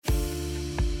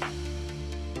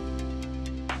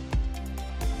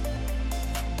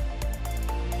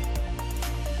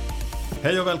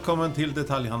Hej och välkommen till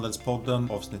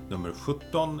Detaljhandelspodden avsnitt nummer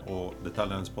 17. Och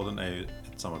Detaljhandelspodden är ju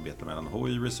ett samarbete mellan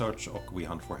HI Research och We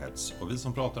Hunt for Heads. Och vi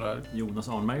som pratar är Jonas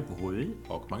Arnberg på HI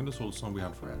och Magnus Olsson, We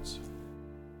Hunt for Heads.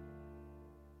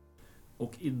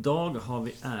 Och idag har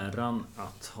vi äran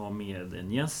att ha med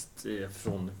en gäst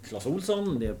från Clas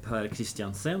Ohlson. Det är Per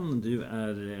Christiansen. Du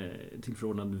är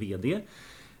tillförordnad VD.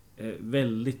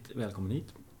 Väldigt välkommen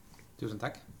hit. Tusen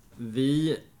tack.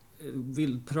 Vi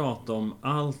vill prata om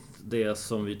allt det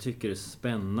som vi tycker är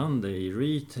spännande i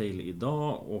retail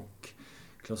idag. Och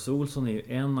Clas Ohlson är ju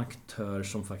en aktör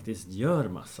som faktiskt gör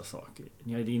massa saker.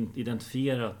 Ni har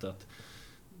identifierat att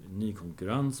ny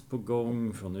konkurrens på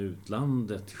gång från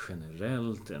utlandet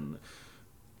generellt, en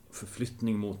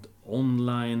förflyttning mot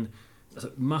online. Alltså,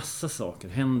 massa saker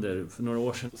händer. För några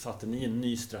år sedan satte ni en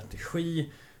ny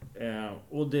strategi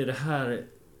och det är det här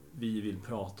vi vill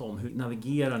prata om. Hur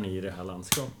navigerar ni i det här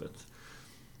landskapet?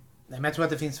 Nej, men jag tror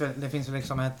att det finns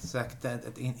liksom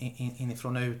ett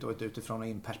inifrån och ut och ett utifrån och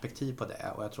in perspektiv på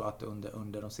det. Och jag tror att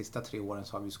under de sista 3 åren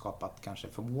så har vi skapat kanske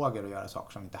förmågor att göra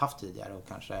saker som vi inte haft tidigare. Och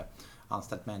kanske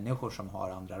anställt människor som har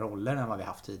andra roller än vad vi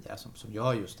haft tidigare. Som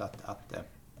gör just att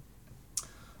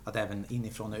även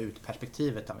inifrån och ut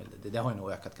perspektivet, det har ju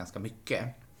nog ökat ganska mycket.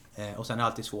 Och sen är det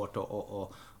alltid svårt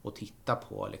att titta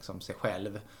på liksom sig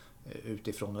själv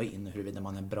utifrån och in, huruvida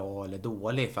man är bra eller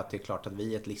dålig. För att det är klart att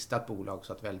vi är ett listat bolag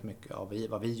så att väldigt mycket av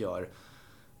vad vi gör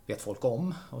vet folk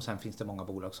om. Och sen finns det många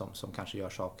bolag som kanske gör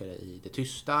saker i det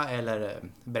tysta eller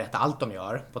berättar allt de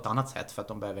gör på ett annat sätt för att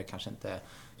de behöver kanske inte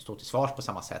stå till svars på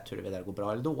samma sätt huruvida det går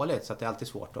bra eller dåligt. Så att det är alltid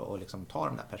svårt att liksom ta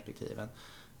de där perspektiven.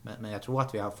 Men jag tror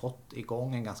att vi har fått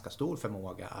igång en ganska stor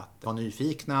förmåga att vara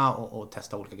nyfikna och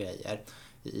testa olika grejer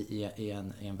i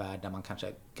en värld där man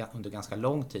kanske under ganska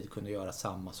lång tid kunde göra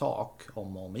samma sak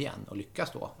om och om igen och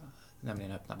lyckas då,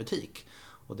 nämligen öppna butik.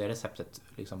 Och det receptet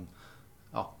liksom,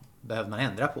 behöver man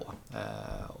ändra på.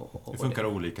 Det funkar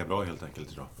olika bra helt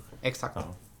enkelt idag. Exakt. Ja.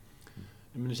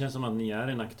 Men det känns som att ni är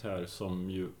en aktör som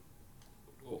ju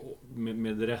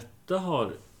med rätta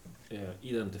har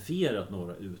identifierat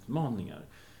några utmaningar.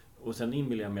 Och sen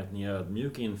inbillar jag mig att ni är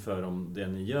ödmjuka inför om det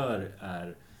ni gör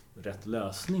är rätt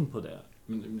lösning på det.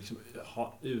 Men liksom,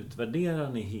 utvärderar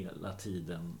ni hela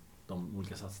tiden de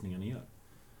olika satsningar ni gör?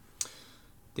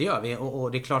 Det gör vi,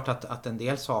 och det är klart att en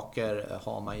del saker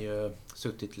har man ju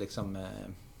suttit liksom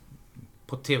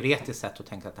på teoretiskt sätt och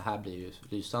tänkt att det här blir ju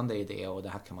lysande idé och det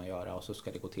här kan man göra och så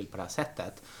ska det gå till på det här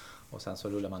sättet. Och sen så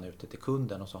rullar man ut det till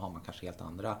kunden och så har man kanske helt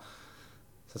andra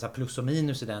så att säga, plus och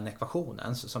minus i den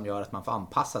ekvationen som gör att man får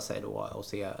anpassa sig då och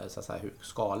se så att säga, hur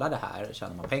skalar det här,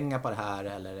 tjänar man pengar på det här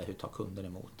eller hur tar kunden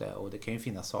emot det. Och det kan ju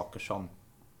finnas saker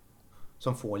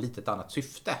som får lite ett annat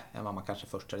syfte än vad man kanske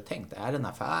först hade tänkt. Är det en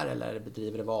affär eller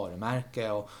bedriver det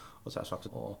varumärke och så här saker.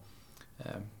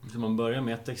 Så man börjar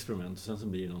med ett experiment och sen så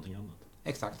blir det någonting annat.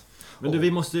 Exakt. Men du,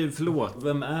 vi måste, förlåt,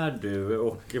 vem är du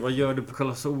och vad gör du på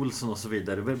Clas Ohlson och så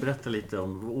vidare? Berätta lite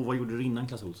om, och vad gjorde du innan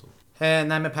Clas Ohlson? Nej,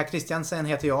 men Per Christiansen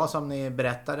heter jag som ni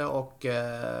berättade och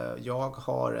jag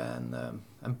har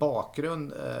en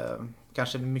bakgrund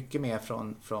kanske mycket mer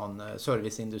från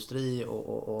serviceindustri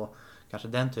och kanske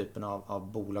den typen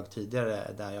av bolag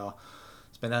tidigare där jag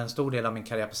spenderade en stor del av min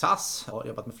karriär på SAS. Jag har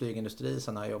jobbat med flygindustri,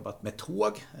 sen har jag jobbat med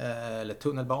tåg eller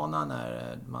tunnelbana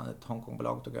när ett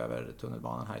Hongkongbolag tog över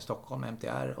tunnelbanan här i Stockholm med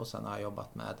MTR. Och sen har jag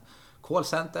jobbat med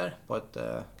callcenter på ett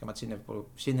gammalt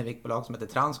Kinnevikbolag som heter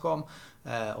Transcom.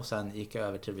 Och sen gick jag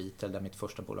över till retail där mitt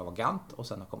första bolag var Gant och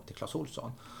sen har jag kommit till Clas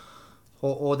Ohlson.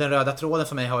 Och den röda tråden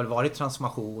för mig har väl varit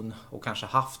transformation och kanske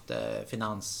haft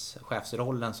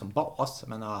finanschefsrollen som bas.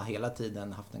 Men har hela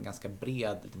tiden haft en ganska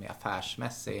bred, lite mer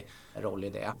affärsmässig roll i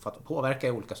det. För att påverka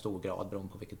i olika stor grad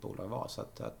beroende på vilket bolag det var. Så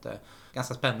att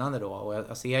ganska spännande då. Och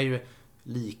jag ser ju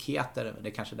likheter. Det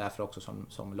är kanske därför också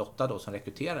som Lotta då som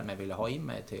rekryterade mig ville ha in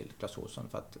mig till Clas Ohlson.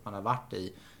 För att man har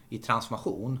varit i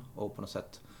transformation och på något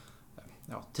sätt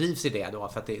trivs i det då,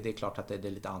 för att det är klart att det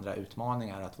är lite andra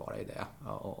utmaningar att vara i det.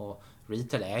 Och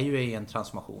retail är ju i en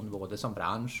transformation både som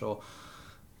bransch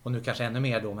och nu kanske ännu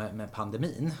mer då med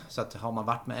pandemin. Så att har man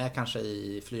varit med kanske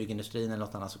i flygindustrin eller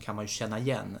något annat så kan man ju känna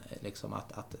igen liksom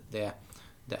att det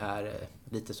är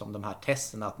lite som de här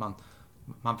testerna att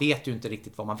man vet ju inte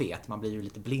riktigt vad man vet. Man blir ju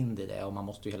lite blind i det och man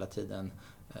måste ju hela tiden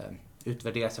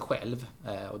utvärdera sig själv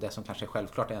och det som kanske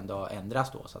självklart ändå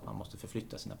ändras då så att man måste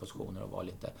förflytta sina positioner och vara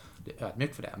lite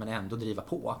ödmjuk för det men ändå driva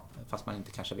på fast man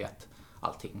inte kanske vet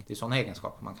allting. Det är sådana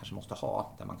egenskaper man kanske måste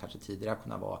ha där man kanske tidigare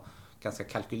kunde vara ganska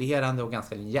kalkylerande och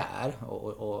ganska linjär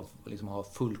och liksom ha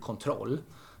full kontroll.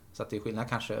 Så att det är skillnad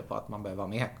kanske på att man behöver ha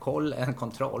mer koll än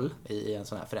kontroll i en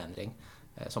sån här förändring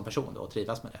som person då och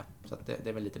trivas med det. Så att det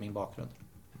är väl lite min bakgrund.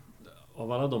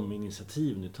 Av alla de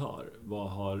initiativ ni tar, vad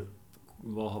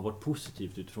har varit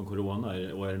positivt utifrån corona?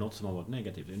 Och är det något som har varit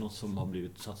negativt? Är det något som har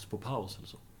blivit satts på paus eller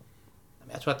så?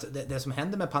 Jag tror att det som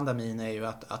händer med pandemin är ju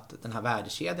att den här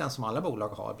värdekedjan som alla bolag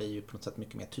har blir ju på något sätt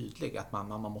mycket mer tydlig. Att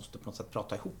man måste på något sätt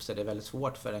prata ihop sig. Det är väldigt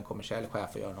svårt för en kommersiell chef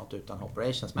att göra något utan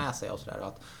operations med sig och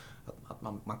sådär. Att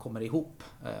man kommer ihop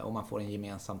och man får en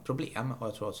gemensam problem. Och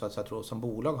jag tror som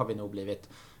bolag har vi nog blivit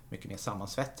mycket mer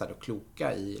sammansvetsade och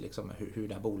kloka i liksom hur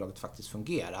det här bolaget faktiskt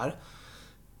fungerar.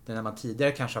 Det när man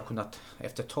tidigare kanske har kunnat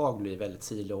efter ett tag bli väldigt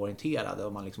siloorienterade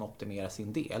och man liksom optimerar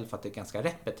sin del för att det är ganska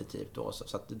repetitivt då.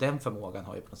 Så att den förmågan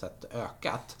har ju på något sätt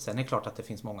ökat. Sen är det klart att det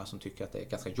finns många som tycker att det är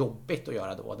ganska jobbigt att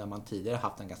göra då. Där man tidigare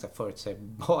haft en ganska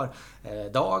förutsägbar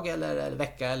dag eller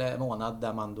vecka eller månad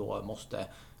där man då måste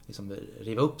liksom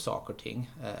riva upp saker och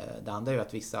ting. Det andra är ju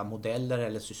att vissa modeller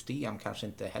eller system kanske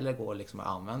inte heller går liksom att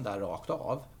använda rakt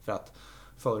av. För att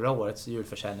förra årets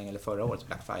julförsäljning eller förra årets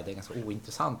Black Friday är ganska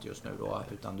ointressant just nu då.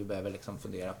 Utan du behöver liksom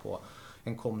fundera på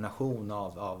en kombination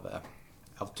av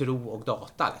tro och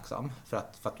data liksom, för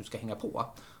att du ska hänga på.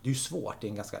 Det är ju svårt, det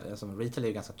är retail är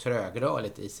ju ganska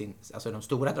trögrörligt i sin, alltså de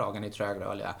stora dragen är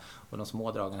trögrörliga och de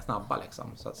små dragen är snabba liksom.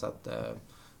 Så att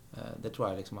det tror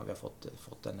jag liksom att vi har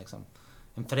fått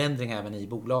en förändring även i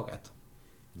bolaget.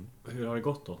 Hur har det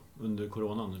gått då under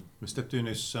corona nu? Vi släppte ju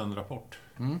nyss en rapport.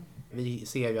 Vi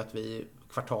ser ju att vi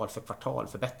kvartal för kvartal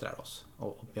förbättrar oss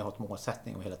och vi har ett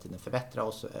målsättning att hela tiden förbättra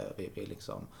oss. Vi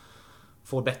liksom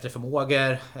får bättre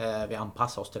förmågor, vi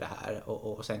anpassar oss till det här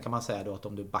och sen kan man säga då att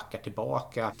om du backar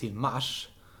tillbaka till mars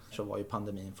så var ju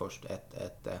pandemin först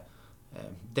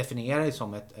definierades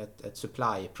som ett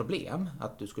supply-problem,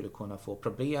 att du skulle kunna få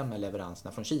problem med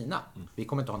leveranserna från Kina. Vi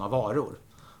kommer inte ha några varor.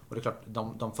 Och det är klart,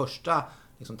 de första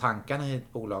liksom, tankarna i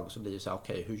ett bolag så blir det så här,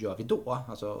 okej, hur gör vi då?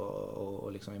 Alltså,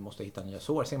 och liksom, vi måste hitta nya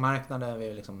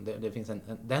sourcingmarknader, det finns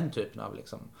den typen av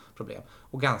liksom, problem.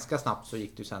 Och ganska snabbt så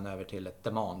gick det sen över till ett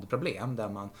demand-problem där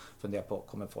man funderar på,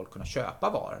 kommer folk kunna köpa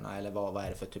varorna? Eller vad är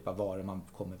det för typ av varor man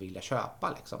kommer vilja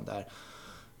köpa? Liksom,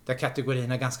 där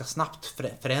kategorierna ganska snabbt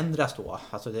förändras då.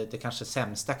 Alltså det kanske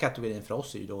sämsta kategorin för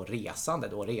oss är ju då resande,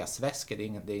 då resväskor.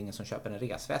 Det är ingen som köper en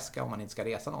resväska om man inte ska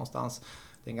resa någonstans.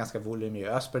 Det är en ganska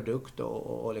voluminös produkt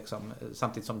och liksom,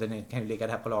 samtidigt som den kan ju ligga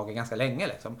där på lager ganska länge.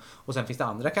 Liksom. Och sen finns det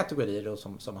andra kategorier då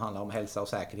som handlar om hälsa och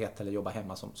säkerhet eller jobba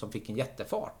hemma som fick en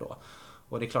jättefart då.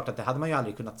 Och det är klart att det hade man ju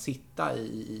aldrig kunnat sitta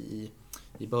i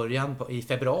början i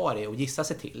februari och gissa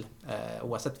sig till.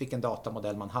 Oavsett vilken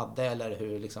datamodell man hade eller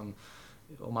hur liksom,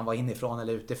 om man var inifrån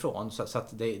eller utifrån. Så att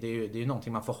det är ju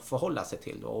någonting man får förhålla sig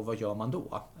till. Och vad gör man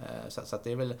då? Så att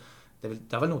det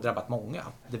har väl nog drabbat många.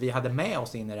 Det vi hade med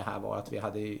oss in i det här var att vi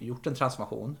hade gjort en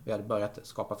transformation. Vi hade börjat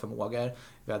skapa förmågor.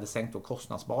 Vi hade sänkt vår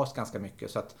kostnadsbas ganska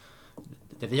mycket. Så att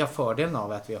det vi har fördelen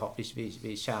av är att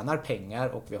vi tjänar pengar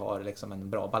och vi har liksom en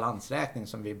bra balansräkning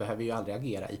som vi behöver ju aldrig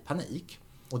agera i panik.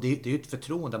 Och det är ju ett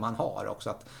förtroende man har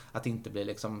också att inte bli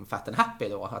liksom fat and happy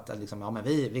då. Att liksom, ja men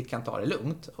vi kan ta det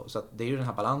lugnt. Så att det är ju den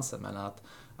här balansen mellan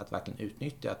att verkligen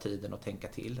utnyttja tiden och tänka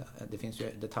till. Det finns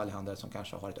ju detaljhandlare som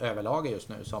kanske har ett överlager just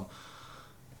nu som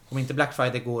om inte Black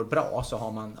Friday går bra så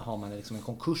har man liksom en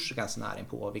konkurs ganska nära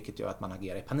inpå, vilket gör att man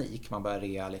agerar i panik. Man börjar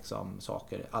rea liksom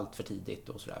saker allt för tidigt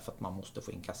och sådär för att man måste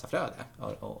få in kassaflöde.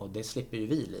 Och det slipper ju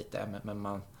vi lite,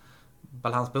 men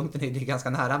balanspunkten är ganska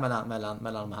nära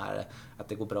mellan de här att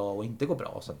det går bra och inte går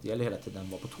bra, så att det gäller hela tiden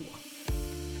att vara på tå.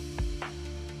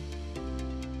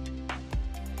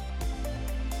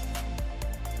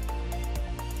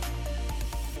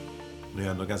 Ni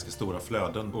är ändå ganska stora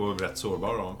flöden och rätt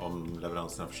sårbara om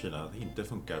leveranserna för Kina inte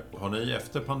funkar. Har ni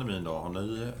efter pandemin då, har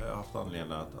ni haft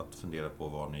anledning att fundera på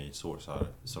var ni sourcar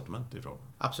sortiment ifrån?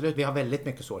 Absolut, vi har väldigt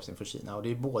mycket sourcing för Kina och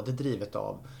det är både drivet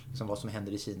av liksom vad som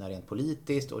händer i Kina rent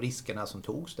politiskt och riskerna som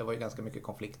togs. Det var ju ganska mycket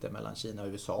konflikter mellan Kina och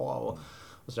USA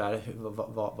och sådär.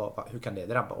 Hur kan det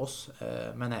drabba oss?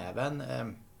 Men även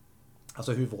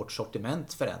alltså hur vårt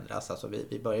sortiment förändras. Alltså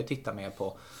vi börjar titta mer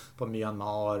på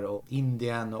Myanmar och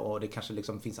Indien och det kanske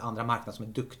liksom finns andra marknader som är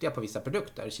duktiga på vissa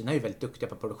produkter. Kina är ju väldigt duktiga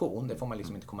på produktion, det får man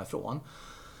liksom inte komma ifrån.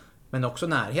 Men också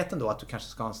närheten då att du kanske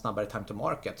ska ha en snabbare time to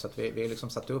market. Så att vi liksom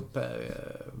satt upp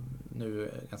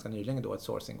nu ganska nyligen då ett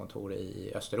sourcingkontor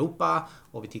i Östeuropa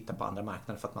och vi tittar på andra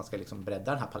marknader för att man ska liksom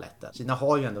bredda den här paletten. Kina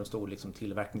har ju ändå en stor liksom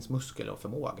tillverkningsmuskel och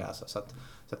förmåga alltså, så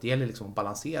att det gäller liksom att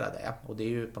balansera det och det är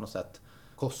ju på något sätt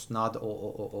kostnad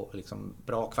och liksom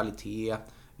bra kvalitet.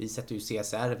 Vi sätter ju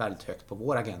CSR väldigt högt på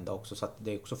vår agenda också så att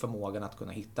det är också förmågan att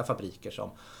kunna hitta fabriker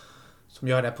som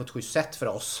gör det på ett schysst sätt för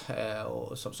oss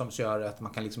och som gör att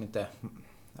man kan liksom inte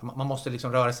man måste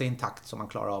liksom röra sig i en takt så man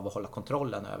klarar av att hålla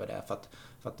kontrollen över det. För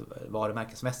att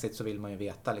varumärkesmässigt så vill man ju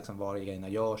veta liksom var grejerna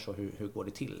görs och hur går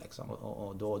det till. Liksom.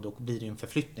 Och då blir det ju en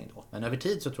förflyttning då. Men över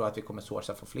tid så tror jag att vi kommer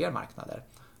sourca från fler marknader.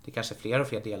 Det är kanske fler och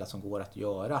fler delar som går att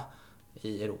göra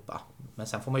i Europa. Men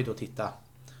sen får man ju då titta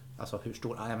alltså hur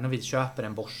stor, även om vi köper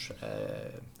en Bosch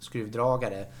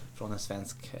skruvdragare från en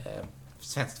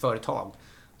svenskt företag,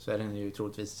 så är den ju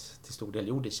troligtvis till stor del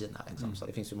gjord i Kina. Liksom. Så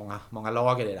det finns ju många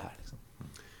lager i det här. Liksom.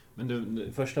 Men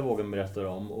du, första vågen berättar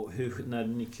om, och när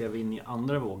ni klev in i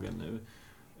andra vågen nu,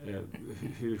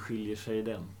 hur skiljer sig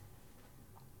den?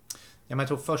 Ja, men jag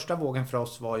tror första vågen för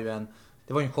oss var ju en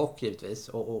chock givetvis,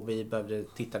 och vi behövde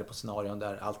titta på scenarion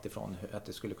där allt ifrån att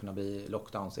det skulle kunna bli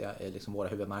lockdowns i liksom våra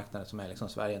huvudmarknader som är liksom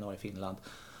Sverige, Norge, Finland.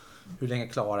 Hur länge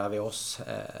klarar vi oss?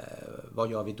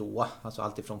 Vad gör vi då? Alltså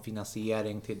allt ifrån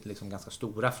finansiering till liksom ganska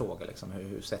stora frågor. Liksom.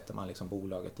 Hur sätter man liksom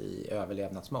bolaget i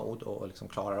överlevnadsmode och liksom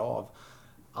klarar av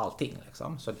allting.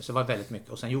 Liksom. Så det var väldigt mycket.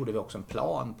 Och sen gjorde vi också en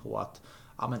plan på att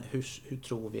men hur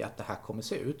tror vi att det här kommer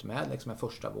se ut med liksom en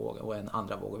första våg och en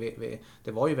andra våg.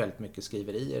 Det var ju väldigt mycket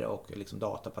skriverier och liksom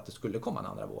data på att det skulle komma en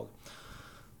andra våg.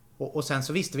 Och sen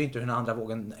så visste vi inte hur den andra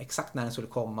vågen, exakt när den skulle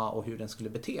komma och hur den skulle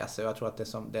bete sig. Jag tror att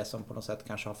det som på något sätt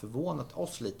kanske har förvånat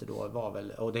oss lite då var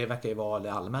väl, och det verkar ju vara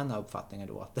den allmänna uppfattningen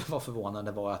då, att det var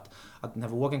förvånande var att när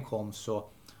vågen kom så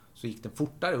gick den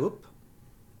fortare upp.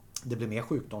 Det blev mer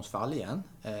sjukdomsfall igen,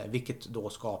 vilket då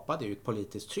skapade ju ett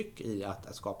politiskt tryck i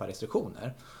att skapa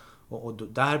restriktioner. Och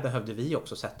där behövde vi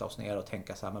också sätta oss ner och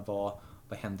tänka så här, men vad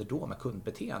händer då med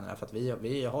kundbeteendena? För att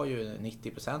vi har ju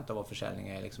 90% av vår försäljning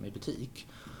är liksom i butik.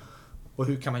 Och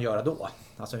hur kan man göra då?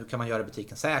 Alltså hur kan man göra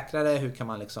butiken säkrare? Hur kan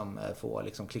man liksom få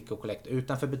liksom click och collect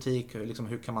utanför butik?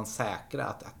 Hur kan man säkra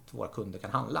att våra kunder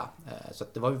kan handla? Så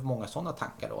att det var ju många sådana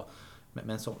tankar då.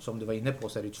 Men som du var inne på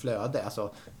så är det ett flöde.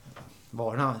 Alltså,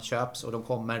 varorna köps och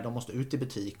de måste ut i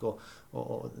butik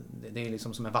och det är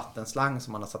liksom som en vattenslang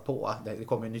som man har satt på. Det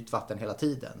kommer ju nytt vatten hela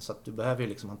tiden, så att du behöver ju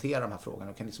liksom hantera de här frågorna.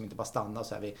 Du kan liksom inte bara stanna och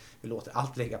säga vi låter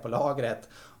allt ligga på lagret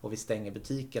och vi stänger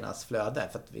butikernas flöde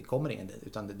för att vi kommer in,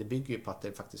 utan det bygger ju på att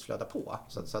det faktiskt flödar på.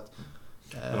 Så att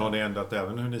men har ni ändrat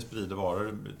även hur ni sprider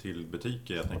varor till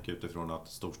butiker? Jag tänker utifrån att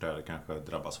storstäder kanske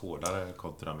drabbas hårdare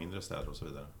kontra mindre städer och så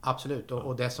vidare. Absolut,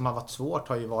 och det som har varit svårt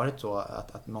har ju varit så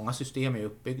att många system är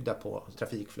uppbyggda på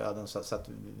trafikflöden, så att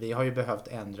vi har ju behövt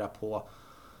ändra på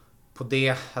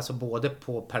det, alltså både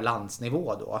på per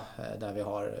landsnivå då, där vi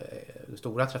har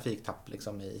stora trafiktapp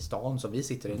liksom i stan som vi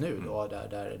sitter i nu då,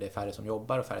 där det är färre som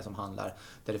jobbar och färre som handlar,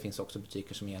 där det finns också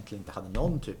butiker som egentligen inte hade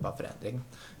någon typ av förändring.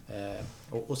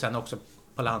 Och sen också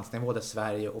på landsnivå där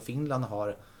Sverige och Finland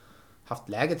har haft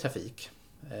lägre trafik,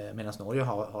 medan Norge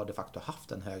har de facto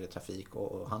haft en högre trafik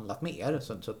och handlat mer,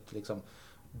 så liksom,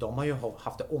 de har ju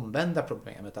haft det omvända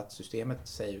problemet att systemet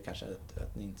säger ju kanske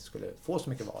att ni inte skulle få så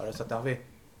mycket varor, så att det har vi.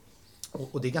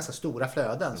 Och det är ganska stora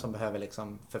flöden som behöver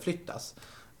liksom förflyttas.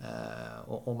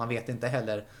 Och man vet inte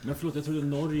heller. Men förlåt, jag trodde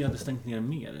Norge hade stängt ner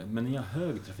mer. Men ni har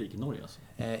hög trafik i Norge alltså?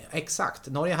 Exakt.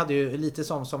 Norge hade ju lite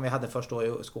som vi hade först då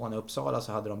i Skåne och Uppsala,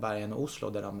 så hade de Bergen och Oslo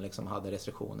där de liksom hade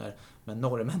restriktioner. Men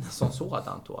norrmännen som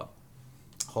sådant då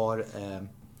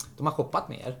de har shoppat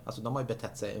mer. Alltså de har ju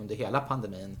betett sig under hela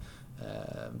pandemin.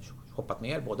 Shoppat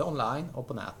mer både online och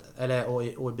på nät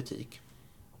och i butik.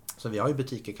 Så vi har ju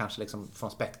butiker kanske liksom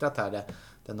från spektrat här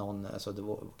där någon, alltså det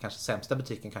var kanske sämsta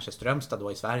butiken kanske Strömstad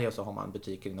då i Sverige, och så har man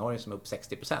butiker i Norge som är upp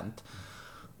 60%.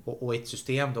 Och i ett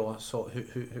system då, så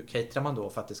hur caterar man då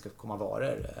för att det ska komma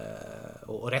varor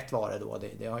och rätt varor då,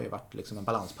 det har ju varit liksom en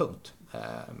balanspunkt.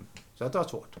 Så det var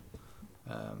svårt.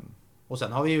 Och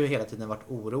sen har vi ju hela tiden varit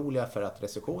oroliga för att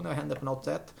restriktioner händer på något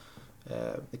sätt.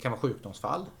 Det kan vara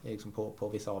sjukdomsfall liksom på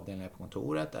vissa avdelningar på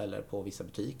kontoret eller på vissa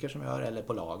butiker som gör, eller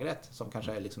på lagret som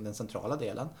kanske är liksom den centrala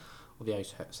delen. Och vi har ju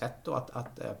sett då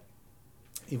att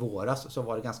i våras så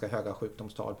var det ganska höga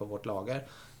sjukdomstal på vårt lager,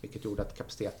 vilket gjorde att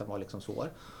kapaciteten var liksom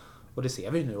svår. Och det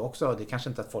ser vi nu också. Det är kanske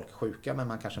inte att folk är sjuka, men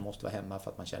man kanske måste vara hemma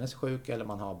för att man känner sig sjuk, eller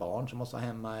man har barn som måste vara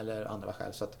hemma eller andra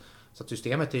skäl. Så att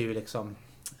systemet är ju liksom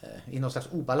i någon slags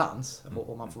obalans,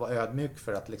 och man får vara ödmjuk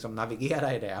för att liksom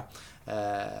navigera i det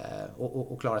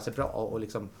och klara sig bra, och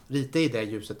liksom lite i det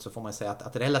ljuset så får man säga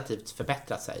att relativt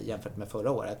förbättrat sig jämfört med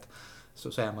förra året,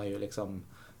 så är man ju liksom,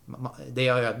 det är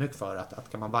jag ödmjuk för,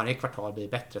 att kan man varje kvartal bli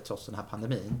bättre trots den här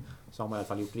pandemin, så har man i alla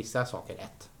fall gjort vissa saker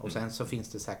rätt. Och sen så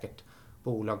finns det säkert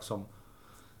bolag som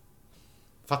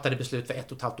fattade beslut för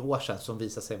 1,5 år sedan som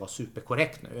visar sig vara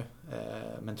superkorrekt nu.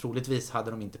 Men troligtvis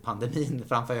hade de inte pandemin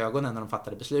framför ögonen när de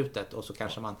fattade beslutet, och så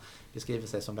kanske man beskriver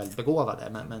sig som väldigt begåvade.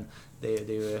 Men det är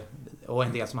ju, och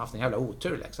en del som har haft en jävla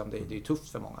otur liksom. Det är ju tufft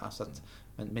för många. Så att,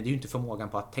 men det är ju inte förmågan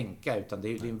på att tänka, utan det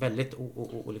är en väldigt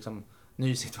liksom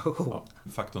ny situation.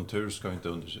 Ja, faktorn tur ska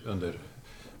inte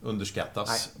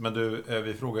underskattas. Nej. Men du,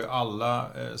 vi frågar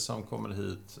alla som kommer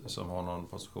hit som har någon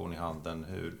position i handeln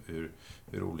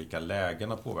hur olika lägen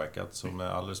har påverkat. Så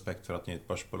med all respekt för att ni är ett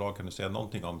börsbolag, kan du säga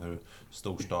någonting om hur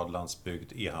storstad,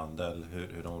 landsbygd, e-handel,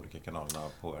 hur de olika kanalerna har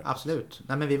påverkat? Absolut.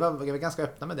 Nej, men vi var ganska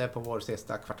öppna med det på vår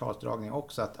sista kvartalsdragning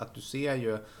också. Att du ser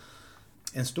ju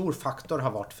en stor faktor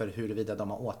har varit för huruvida de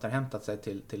har återhämtat sig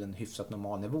till en hyfsat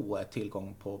normal nivå,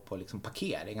 tillgång på liksom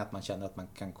parkering, att man känner att man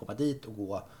kan komma dit och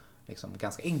gå liksom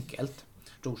ganska enkelt.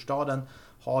 Storstaden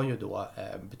har ju då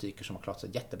butiker som har klarat sig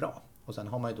jättebra. Och sen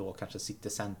har man ju då kanske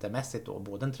citycentermässigt då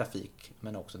både en trafik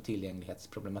men också en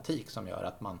tillgänglighetsproblematik som gör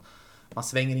att man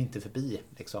svänger inte förbi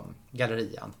liksom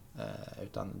gallerian.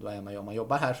 Utan då är man ju, om man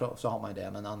jobbar här så har man ju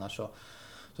det, men annars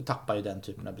så tappar ju den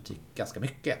typen av butik ganska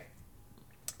mycket.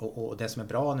 Och det som är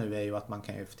bra nu är ju att man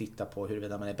kan ju titta på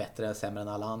huruvida man är bättre eller sämre än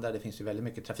alla andra. Det finns ju väldigt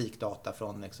mycket trafikdata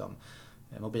från liksom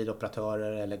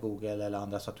mobiloperatörer eller Google eller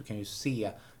andra, så att du kan ju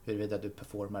se huruvida du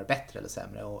performar bättre eller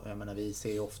sämre. Och jag menar, vi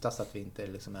ser ju oftast att vi inte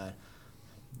liksom är...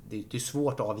 Det är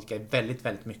svårt att avvika väldigt,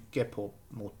 väldigt mycket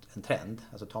mot en trend.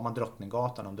 Alltså tar man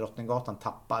Drottninggatan, om Drottninggatan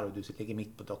tappar och du ligger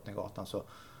mitt på Drottninggatan så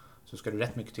ska du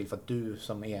rätt mycket till för att du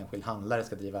som enskild handlare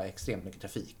ska driva extremt mycket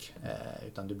trafik.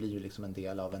 Utan du blir ju liksom en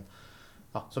del av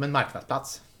som en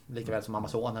marknadsplats. Likaväl som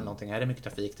Amazon eller någonting. Är det mycket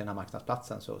trafik till den här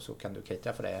marknadsplatsen så kan du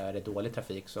catera för det. Är det dålig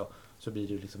trafik så blir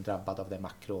du liksom drabbad av det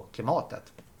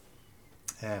makroklimatet.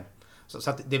 Så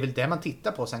att det är väl det man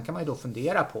tittar på. Sen kan man ju då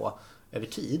fundera på över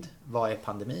tid. Vad är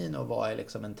pandemin och vad är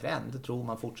liksom en trend? Tror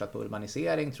man fortsatt på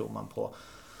urbanisering? Tror man på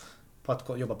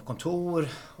att jobba på kontor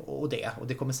och det? Och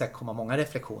det kommer säkert komma många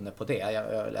reflektioner på det.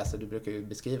 Jag läser, du brukar ju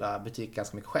beskriva butik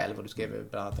ganska mycket själv och du skrev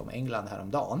bland annat om England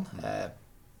häromdagen.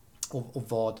 Och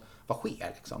vad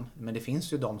sker liksom. Men det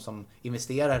finns ju de som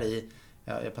investerar i,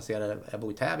 jag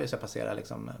bor i Täby så jag passerar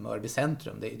liksom Mörby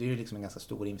centrum. Det är ju liksom en ganska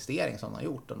stor investering som de har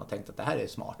gjort och de har tänkt att det här är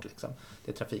smart liksom.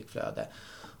 Det är trafikflöde.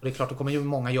 Och det är klart, då kommer ju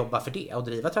många jobba för det och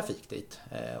driva trafik dit.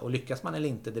 Och lyckas man eller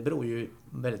inte, det beror ju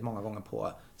väldigt många gånger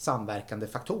på samverkande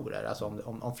faktorer. Alltså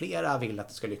om flera vill att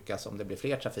det ska lyckas, om det blir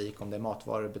fler trafik, om det är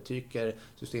matvarubutiker,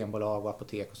 systembolag och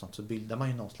apotek och sånt, så bildar man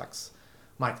ju någon slags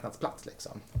marknadsplats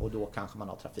liksom. Och då kanske man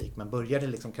har trafik. Men börjar det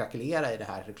liksom krackelera i det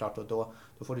här, det är klart, och då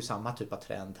får du samma typ av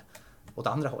trend åt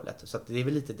andra hållet. Så att det är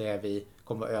väl lite det vi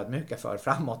kommer att ödmjuka för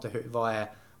framåt.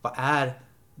 Vad är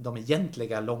de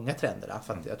egentliga långa trenderna?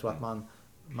 För att jag tror att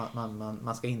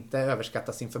man ska inte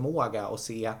överskatta sin förmåga och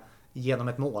se genom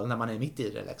ett mål när man är mitt i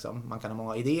det liksom. Man kan ha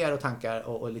många idéer och tankar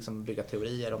och liksom bygga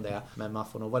teorier om det, men man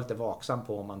får nog vara lite vaksam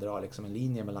på om man drar liksom en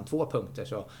linje mellan två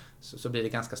punkter så blir det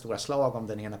ganska stora slag om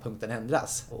den ena punkten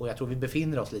ändras. Och jag tror vi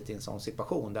befinner oss lite i en sån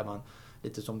situation där man,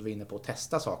 lite som du var inne på, att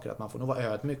testa saker, att man får nog vara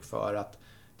ödmjuk för att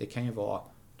det kan ju vara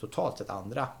totalt sett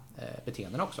andra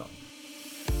beteenden också.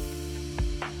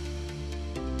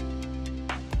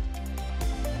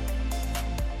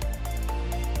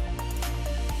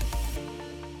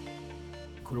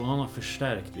 Coronan har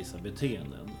förstärkt vissa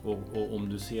beteenden och om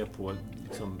du ser på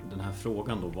liksom den här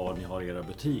frågan då, var ni har era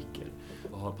butiker,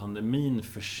 har pandemin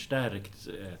förstärkt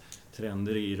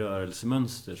trender i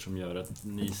rörelsemönster som gör att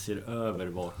ni ser över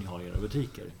vart ni har era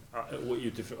butiker? Och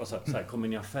utifrån, alltså, så här, kommer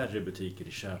ni ha färre butiker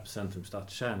i köpcentrum,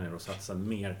 stadskärnor och satsa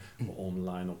mer på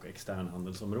online och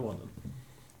externhandelsområden?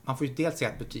 Man får ju dels se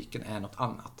att butiken är något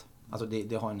annat. Alltså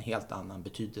det har en helt annan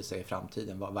betydelse i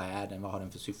framtiden. Vad är den? Vad har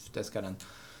den för syfte? Ska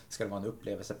det vara en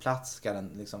upplevelseplats? Ska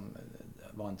den liksom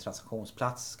vara en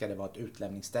transaktionsplats? Ska det vara ett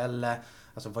utlämningsställe?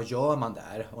 Alltså vad gör man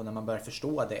där? Och när man börjar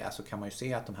förstå det så kan man ju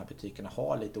se att de här butikerna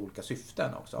har lite olika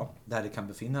syften också. Där det kan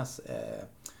befinnas,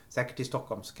 säkert i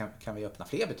Stockholm så kan vi öppna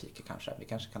fler butiker kanske. Vi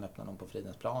kanske kan öppna någon på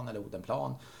Fridhemsplan eller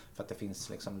Odenplan för att det finns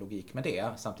liksom logik med det.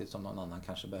 Samtidigt som någon annan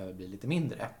kanske behöver bli lite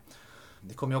mindre.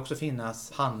 Det kommer ju också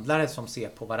finnas handlare som ser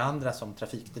på varandra som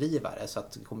trafikdrivare, så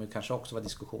att det kommer kanske också vara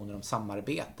diskussioner om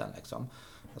samarbeten liksom.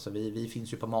 Alltså vi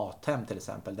finns ju på Mathem till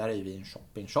exempel, där är ju vi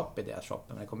en shop i deras shop,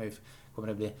 men det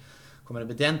kommer det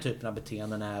bli den typen av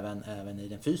beteenden även i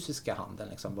den fysiska handeln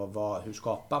liksom. Hur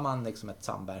skapar man liksom ett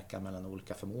samverkan mellan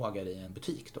olika förmågor i en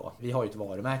butik då? Vi har ju ett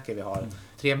varumärke, vi har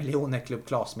 3 miljoner Club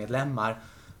Clas-medlemmar.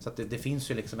 Så att det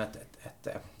finns ju liksom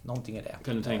någonting i det.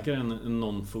 Kan du tänka dig en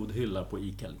non-food-hylla på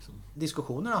ICA liksom?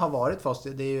 Diskussionerna har varit för oss.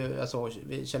 Det är ju, alltså,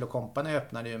 Kjell & Company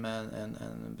öppnade ju med en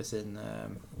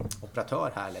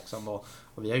bensinoperatör här liksom. Och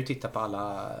vi har ju tittat på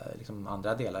alla liksom,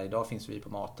 andra delar. Idag finns vi på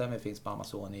Mathem, vi finns på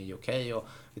Amazon i UK och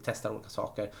vi testar olika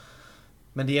saker.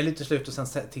 Men det är lite slut och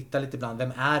sen titta lite ibland,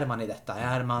 vem är man i detta?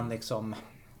 Är man liksom,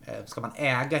 ska man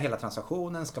äga hela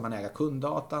transaktionen? Ska man äga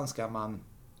kunddatan? Ska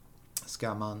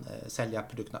man sälja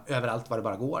produkterna överallt var det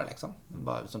bara går liksom.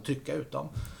 Bara som trycka ut dem.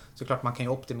 så klart man kan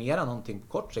ju optimera någonting på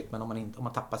kort sikt, men om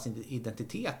man tappar sin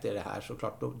identitet i det här, så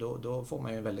klart då får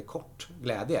man ju en väldigt kort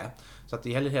glädje. Så att det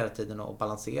gäller hela tiden att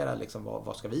balansera liksom,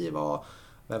 vad ska vi vara,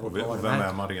 och vem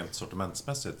är man rent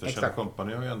sortimentsmässigt? För Kjell &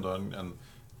 Company har ju ändå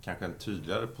kanske en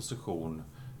tydligare position.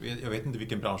 Jag vet inte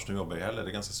vilken bransch du jobbar i heller. Det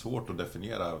är ganska svårt att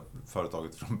definiera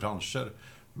företaget från branscher.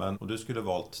 Men om du skulle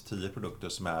valt 10 produkter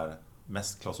som är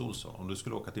mest Clas Ohlson. Om du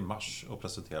skulle åka till Mars och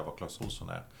presentera vad Clas Ohlson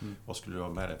är. Vad skulle du ha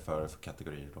med dig för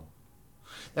kategorier då?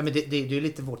 Ja, men det är ju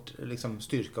lite vårt liksom,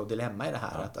 styrka och dilemma i det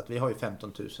här. Att vi har ju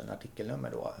 15 000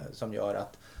 artikelnummer då. Som gör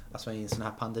att alltså, i en sån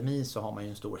här pandemi så har man ju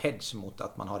en stor hedge mot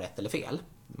att man har rätt eller fel.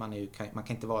 Man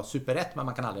kan inte vara superrätt, men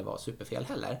man kan aldrig vara superfel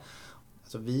heller.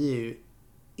 Alltså, vi är ju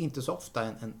inte så ofta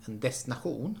en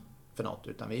destination för något,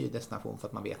 utan vi är ju destination för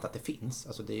att man vet att det finns.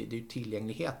 Alltså det är ju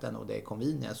tillgängligheten och det är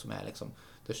convenience som är liksom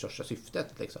det största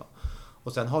syftet. Liksom.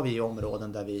 Och sen har vi ju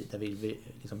områden där vi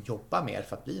liksom jobbar mer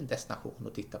för att bli en destination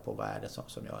och titta på vad är det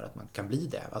som gör att man kan bli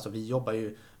det. Alltså vi jobbar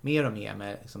ju mer och mer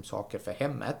med liksom saker för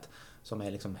hemmet som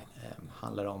är liksom,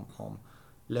 handlar om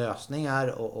lösningar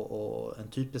och en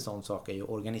typisk sån sak är ju att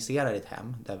organisera ditt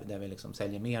hem där vi liksom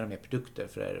säljer mer och mer produkter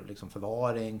för liksom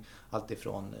förvaring, allt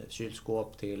ifrån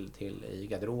kylskåp till i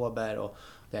garderober, och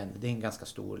det är en ganska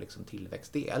stor liksom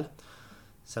tillväxtdel.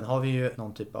 Sen har vi ju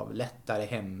någon typ av lättare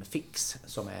hemfix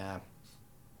som är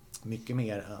mycket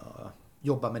mer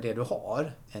jobba med det du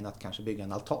har än att kanske bygga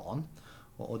en altan.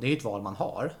 Och det är ju ett val man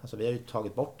har. Alltså vi har ju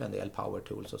tagit bort en del power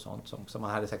tools och sånt som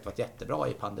man hade sagt varit jättebra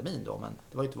i pandemin då, men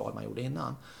det var ju ett val man gjorde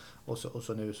innan. Och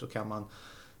så nu så kan man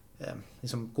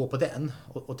liksom gå på den.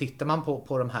 Och tittar man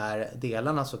på de här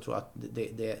delarna så tror jag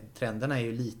att trenderna är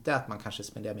ju lite att man kanske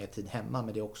spenderar mer tid hemma,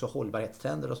 men det är också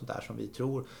hållbarhetstrender och sånt där som vi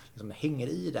tror liksom hänger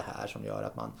i det här, som gör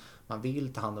att man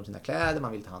vill ta hand om sina kläder,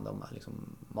 man vill ta hand om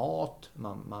liksom mat,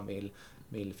 man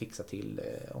vill fixa till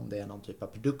om det är någon typ av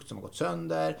produkt som har gått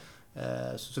sönder.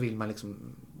 Så vill man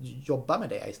liksom jobba med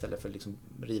det istället för att liksom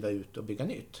riva ut och bygga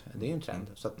nytt. Det är ju en trend.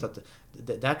 Så att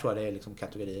där tror jag det är liksom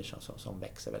kategorier som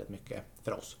växer väldigt mycket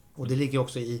för oss. Och det ligger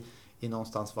också i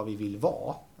någonstans vad vi vill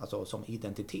vara, alltså som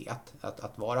identitet.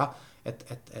 Att vara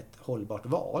ett hållbart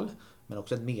val, men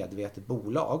också ett medvetet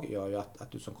bolag gör ju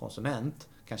att du som konsument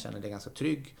kan känna dig ganska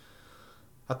trygg.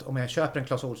 Att om jag köper en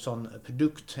Clas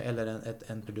Ohlson-produkt eller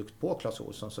en produkt på Clas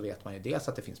Ohlson, så vet man ju dels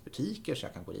att det finns butiker så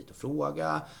jag kan gå dit och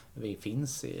fråga. Det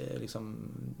finns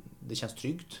liksom, det känns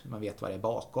tryggt, man vet vad det är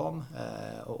bakom.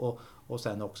 Och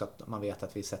sen också att man vet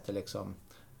att vi sätter liksom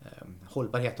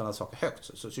hållbarhet och andra saker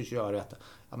högt. Så gör det att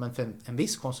men för en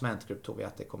viss konsumentgrupp tror vi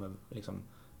att det kommer liksom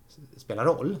spela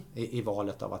roll i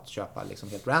valet av att köpa liksom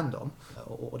helt random.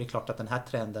 Och det är klart att den här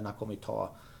trenderna kommer ju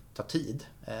ta tid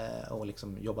och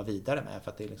liksom jobba vidare med,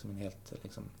 för att det är liksom en helt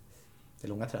liksom, det är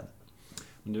långa trender.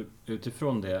 Men du,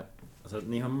 utifrån det, alltså,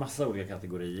 ni har massa olika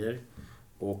kategorier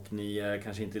och ni är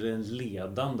kanske inte den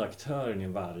ledande aktören i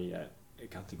varje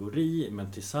kategori,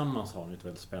 men tillsammans har ni ett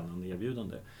väldigt spännande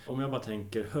erbjudande. Om jag bara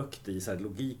tänker högt i så här,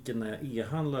 logiken när jag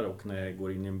e-handlar och när jag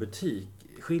går in i en butik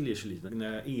skiljer sig lite.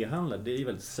 När jag e-handlar, det är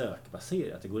väldigt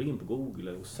sökbaserat. Jag går in på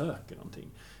Google och söker någonting.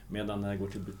 Medan när jag går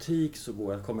till butik så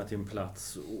kommer jag till en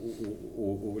plats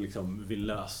och liksom vill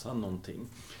lösa någonting.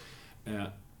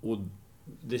 Och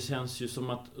det känns ju som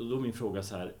att, då är min fråga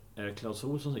så här, är Clas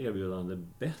Ohlsons erbjudande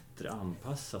bättre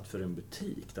anpassat för en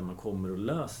butik där man kommer och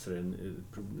löser en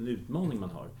utmaning man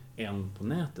har, än på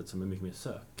nätet som är mycket mer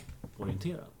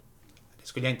sökorienterad? Det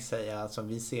skulle jag inte säga. Alltså,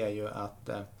 vi ser ju att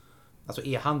alltså,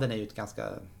 e-handeln är ju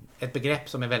ett begrepp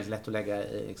som är väldigt lätt att lägga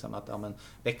i liksom, att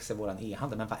växer våran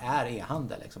e-handel. Men vad är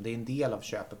e-handel? Liksom? Det är en del av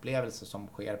köpupplevelser som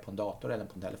sker på en dator eller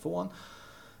på en telefon.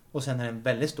 Och sen är det en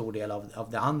väldigt stor del av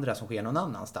det andra som sker någon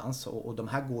annanstans. Och de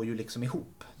här går ju liksom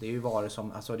ihop. Det är ju varor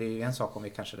som, alltså det är ju en sak om vi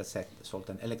kanske hade sålt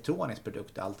en elektronisk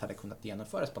produkt där allt hade kunnat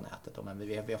genomföras på nätet. Men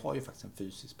vi har ju faktiskt en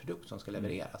fysisk produkt som ska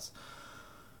levereras.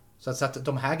 Så att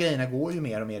de här grejerna går ju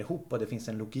mer och mer ihop och det finns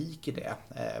en logik i det.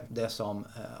 Det som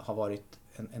har varit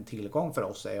en tillgång för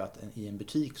oss är ju att i en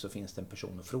butik så finns det en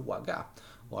person att fråga.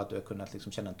 Och att du har kunnat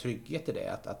liksom känna en trygghet i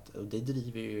det. Och det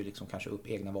driver ju liksom kanske upp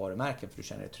egna varumärken, för du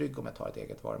känner dig trygg om jag tar ett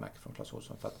eget varumärke från Clas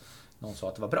Ohlson för att någon sa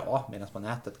att det var bra. Medan på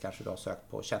nätet kanske du har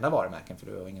sökt på kända varumärken för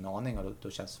du har ingen aning och då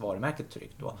känns varumärket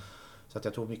tryggt då. Så att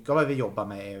jag tror mycket av vad vi jobbar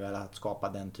med är väl att skapa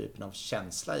den typen av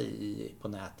känsla på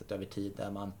nätet över tid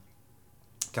där man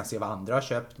kan se vad andra har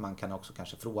köpt. Man kan också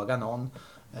kanske fråga någon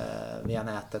via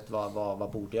nätet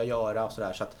vad borde jag göra och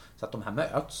sådär, så att de här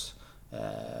möts.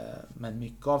 Men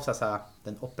mycket av så att säga,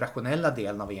 den operationella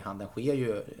delen av e-handeln sker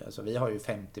ju, alltså vi har ju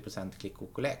 50% click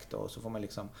och collect och så får man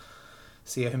liksom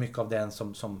se hur mycket av den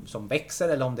som växer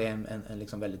eller om det är en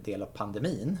liksom väldigt del av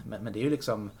pandemin. Men det är ju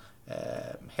liksom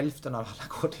hälften av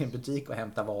alla går till en butik och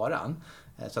hämtar varan.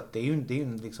 Så att det är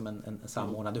ju liksom en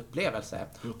samordnad upplevelse.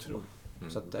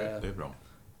 Så att, det är bra.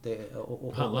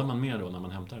 Handlar man mer då när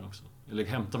man hämtar den också? Eller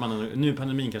hämtar man nu i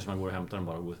pandemin kanske man går och hämtar den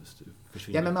bara och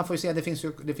försvinner? Ja, men man får ju se,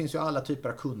 det finns ju alla typer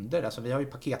av kunder. Alltså, vi har ju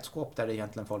paketskåp där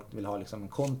egentligen folk vill ha liksom en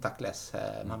contactless.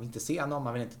 Man vill inte se någon,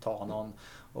 man vill inte ta någon.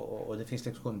 Och det finns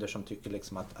liksom kunder som tycker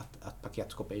liksom att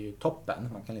paketskåp är ju toppen.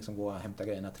 Man kan liksom gå och hämta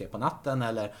grejerna 3 på natten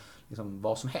eller liksom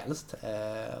vad som helst.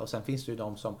 Och sen finns det ju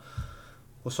de som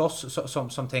hos oss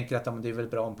som tänker att det är väl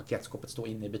bra om paketskåpet står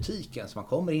inne i butiken så man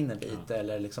kommer in en bit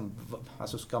eller liksom,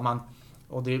 alltså ska man,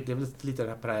 och det är väl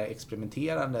lite på det här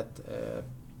experimenterandet,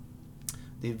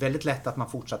 det är väldigt lätt att man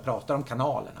fortsatt pratar om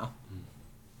kanalerna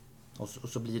och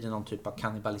så blir det någon typ av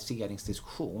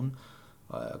kannibaliseringsdiskussion.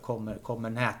 Kommer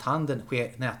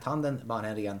näthandeln bara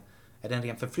är det en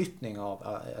ren förflyttning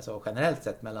av, alltså generellt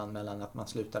sett mellan att man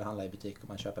slutar handla i butik och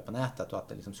man köper på nätet och att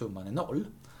det liksom summan är 0?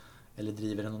 Eller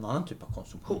driver det någon annan typ av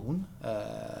konsumtion?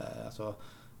 Alltså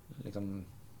liksom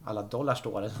alla dollar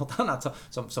står eller något annat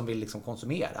som vill liksom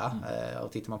konsumera.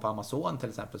 Och tittar man på Amazon till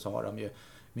exempel så har de ju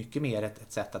mycket mer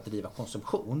ett sätt att driva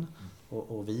konsumtion.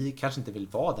 Och vi kanske inte vill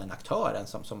vara den aktören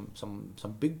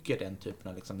som bygger den typen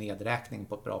av liksom nedräkning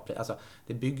på ett bra pris. Alltså,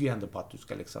 det bygger ju ändå på att du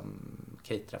ska liksom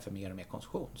catera för mer och mer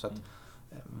konsumtion. Så att,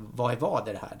 vad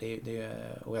är det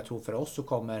här? Och jag tror för oss så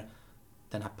kommer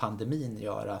den här pandemin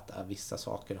gör att vissa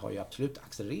saker har ju absolut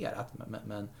accelererat,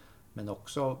 men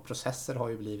också processer har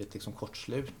ju blivit liksom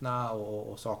kortslutna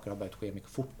och saker har börjat ske mycket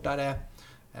fortare.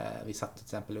 Vi satte till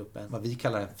exempel upp vad vi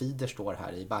kallar en feeder store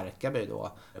här i Barkarby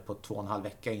då, på 2,5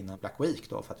 vecka innan Black Week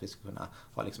då, för att vi ska kunna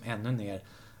ha liksom ännu mer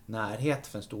närhet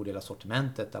för en stor del av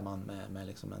sortimentet där man med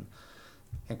liksom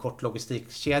en kort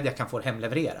logistikkedja kan få det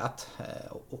hemlevererat.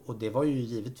 Och det var ju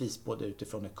givetvis både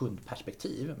utifrån ett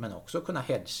kundperspektiv men också kunna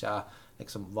hedga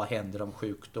liksom, vad händer om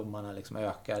sjukdomarna liksom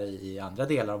ökar i andra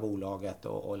delar av bolaget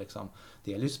och liksom,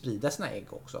 det gäller ju att sprida sina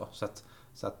ägg också.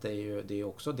 Så att det är ju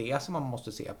också det som man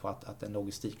måste se på att en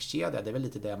logistikkedja, det är väl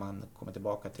lite det man kommer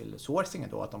tillbaka till sourcingen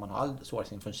då, att om man har all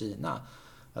sourcing från Kina,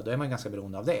 ja, då är man ganska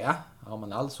beroende av det. Har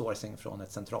man all sourcing från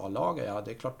ett centrallager, ja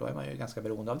det är klart då är man ju ganska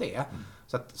beroende av det.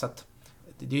 Så att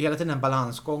det är ju hela tiden en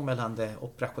balansgång mellan det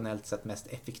operationellt sett mest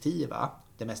effektiva,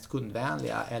 det mest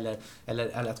kundvänliga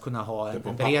eller att kunna ha en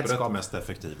beredskap. Det på pappret mest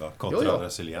effektiva kontra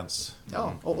resiliens.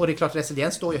 Ja, och det är klart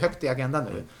resiliens står ju högt i agendan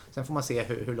nu. Sen får man se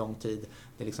hur lång tid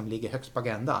det liksom ligger högst på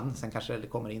agendan. Sen kanske det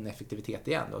kommer in effektivitet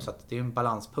igen då, så att det är en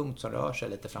balanspunkt som rör sig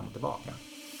lite fram och tillbaka.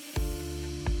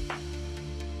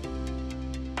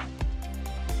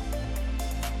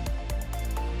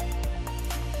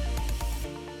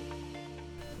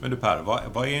 Men du Per,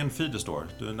 vad är en feeder store?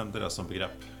 Du nämnde det som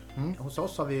begrepp. Hos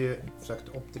oss har vi ju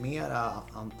försökt optimera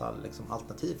antal liksom,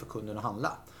 alternativ för kunden att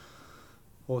handla.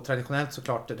 Och traditionellt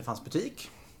såklart det fanns butik.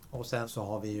 Och sen så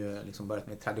har vi ju liksom börjat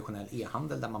med traditionell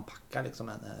e-handel där man packar liksom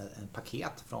en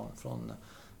paket från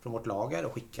vårt lager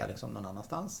och skickar liksom någon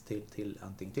annanstans till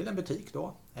antingen till en butik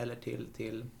då eller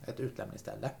till ett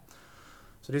utlämningsställe.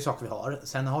 Så det är saker vi har.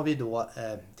 Sen har vi då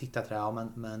tittat där,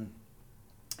 men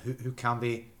hur kan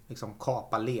vi liksom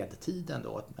kapa ledtiden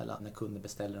då mellan när kunden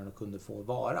beställer och kunden får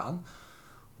varan.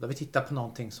 Och då har vi tittat på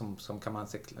någonting som kan man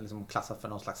liksom klassa för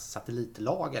någon slags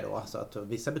satellitlager då. Så att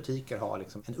vissa butiker har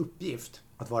liksom en uppgift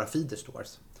att vara feeder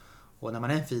stores. Och när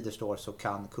man är en feeder store så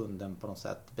kan kunden på något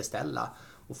sätt beställa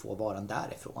och få varan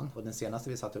därifrån. Och den senaste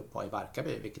vi satte upp var i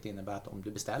Barkarby, vilket innebär att om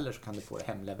du beställer så kan du få det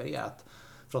hemlevererat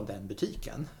från den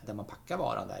butiken där man packar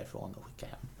varan därifrån och skickar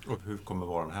hem. Och hur kommer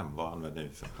varan hem? Vad använder ni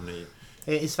för?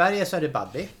 I Sverige så är det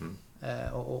Buddy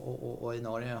och i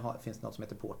Norge finns det något som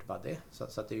heter Portbuddy, så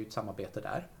att det är ju ett samarbete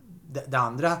där. Det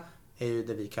andra är ju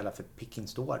det vi kallar för pick in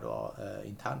store då,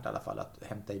 internt i alla fall, att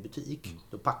hämta i butik.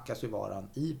 Då packas ju varan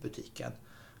i butiken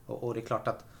och det är klart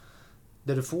att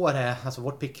det du får är, alltså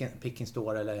vårt pick in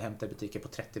store eller hämta i butiker på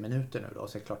 30 minuter nu då,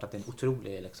 så är det klart att det är en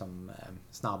otrolig liksom,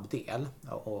 snabb del.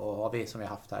 Och har vi som vi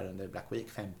har haft här under Black Week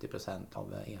 50%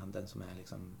 av e-handeln som är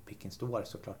liksom pick in store,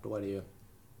 så klart då är det ju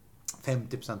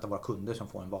 50% av våra kunder som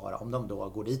får en vara om de då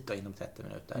går dit då inom 30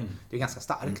 minuter. Det är ganska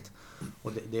starkt.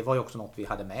 Och det var ju också något vi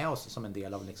hade med oss som en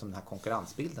del av liksom den här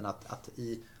konkurrensbilden, att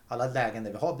i alla lägen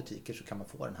där vi har butiker så kan man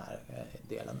få den här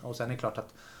delen. Och sen är det klart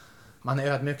att man är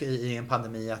ödmjuk i en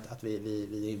pandemi att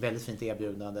vi är väldigt fint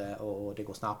erbjudande och det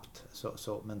går snabbt.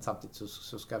 Men samtidigt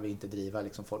så ska vi inte driva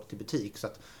liksom folk till butik. Så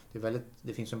att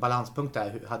det finns en balanspunkt där.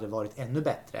 Hur hade det varit ännu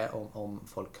bättre om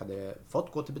folk hade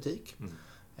fått gå till butik?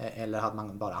 Eller hade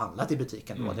man bara handlat i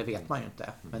butiken då? Det vet man ju inte.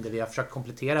 Men det vi har försökt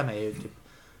komplettera med är ju typ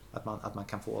att man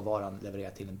kan få varan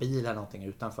levererad till en bil eller någonting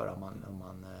utanför om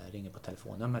man ringer på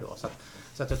telefonnummer då.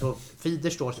 Så att jag tror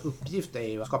Feederstores uppgift är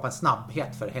ju att skapa en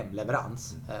snabbhet för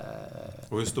hemleverans.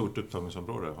 Och hur stort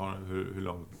upptagningsområde?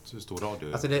 Hur stor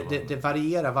radio? Alltså det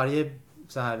varierar. Varje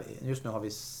så här, just nu har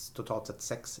vi totalt sett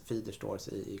 6 Feederstores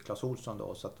i Clas Ohlson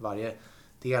då, så att varje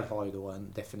del har ju då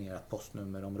en definierat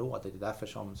postnummerområde. Det är därför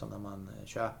som när man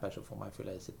köper så får man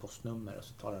fylla i sitt postnummer och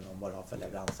så tar den om vad det har för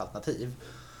leveransalternativ.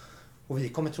 Och vi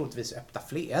kommer troligtvis öppna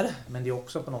fler, men det är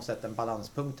också på något sätt en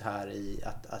balanspunkt här i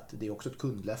att det är också ett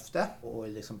kundlöfte. Och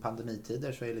i liksom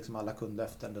pandemitider så är liksom alla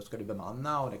kundlöften, då ska du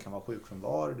bemanna och det kan vara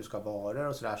sjukfrånvaro, du ska ha varor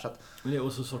och sådär. Så att, det är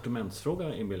också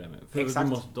sortimentsfråga inbillar jag mig. För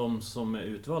exakt. De som är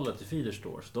utvalda till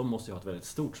Feederstores, de måste ju ha ett väldigt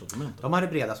stort sortiment. De har det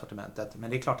breda sortimentet, men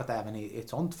det är klart att även i ett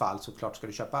sånt fall så klart ska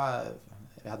du köpa,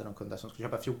 vi hade någon kund som skulle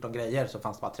köpa 14 grejer så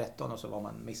fanns det bara 13 och så var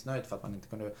man missnöjd för att man inte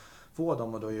kunde få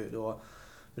dem och då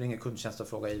ringer kundtjänst och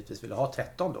frågar givetvis vill du ha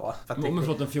 13 då? Men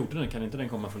förlåt, den 14 kan inte den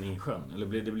komma från Insjön? Eller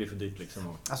det blir för dyrt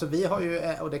liksom? Alltså vi har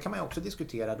ju, och det kan man ju också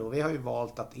diskutera då, vi har ju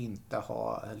valt att inte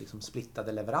ha liksom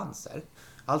splittade leveranser.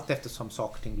 Allt eftersom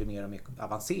saker och ting blir mer och mer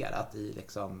avancerat i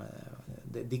liksom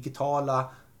det digitala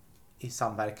i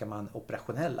samverkan med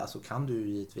operationella så kan du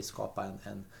givetvis skapa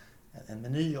en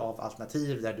meny av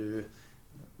alternativ där du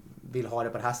vill ha det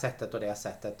på det här sättet och det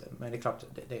sättet. Men det är klart,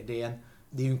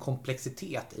 det är ju en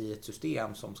komplexitet i ett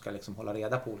system som ska liksom hålla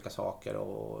reda på olika saker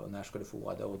och när ska du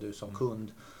få det och du som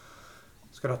kund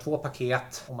ska du ha 2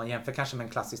 paket. Om man jämför kanske med en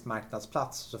klassisk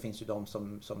marknadsplats så finns ju de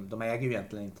som de äger ju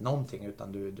egentligen inte någonting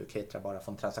utan du caterar bara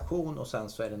från transaktion och sen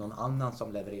så är det någon annan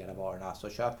som levererar varorna så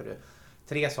köper du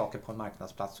 3 saker på en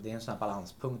marknadsplats. Det är en sån här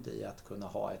balanspunkt i att kunna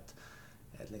ha ett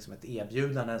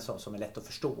erbjudande som är lätt att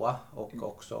förstå och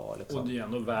också liksom... Och det är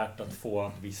ändå värt att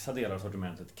få vissa delar av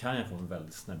sortimentet kan jag få en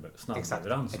väldigt snabb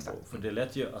leverans på. För det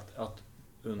lät ju att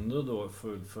under då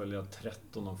fullfölja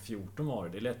 13 av 14 varor,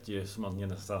 det lät ju som att ni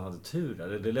nästan hade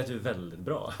tur. Det lät ju väldigt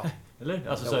bra. Ja. Eller?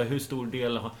 Alltså så här, hur stor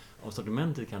del av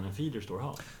sortimentet kan en Feederstore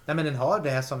ha? Nej, men den har det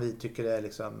här som vi tycker är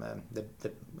liksom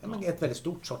ett väldigt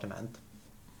stort sortiment.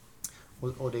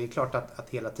 Och det är klart att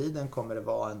hela tiden kommer det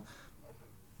vara en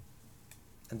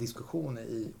diskussion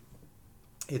i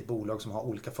ett bolag som har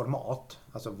olika format.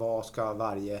 Alltså vad ska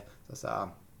varje så att säga,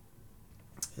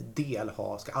 del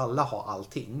ha? Ska alla ha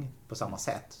allting på samma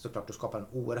sätt? Så klart du skapar en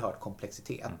oerhörd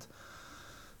komplexitet.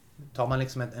 Tar man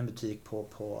liksom en butik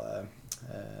på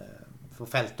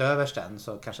fältöversten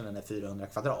så kanske den är 400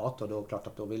 kvadrat och då är det klart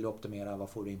att då vill du optimera vad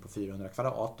får du in på 400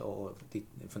 kvadrat och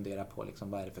fundera på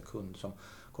liksom vad är det för kund som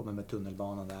kommer med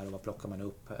tunnelbanan där och vad plockar man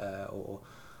upp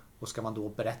och ska man då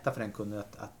berätta för den kunden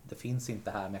att det finns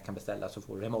inte här men jag kan beställa så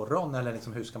får du det imorgon eller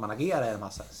liksom hur ska man agera i de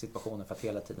här situationerna för att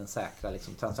hela tiden säkra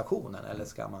liksom transaktionen eller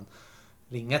ska man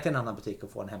ringa till en annan butik och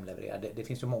få en hemlevererad. Det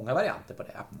finns ju många varianter på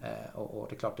det och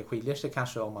det är klart det skiljer sig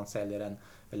kanske om man säljer en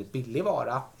väldigt billig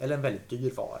vara eller en väldigt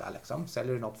dyr vara. Liksom.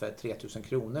 Säljer du något för 3000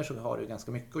 kronor så har du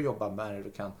ganska mycket att jobba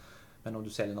med. Men om du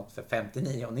säljer något för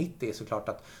 59,90 så klart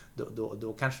att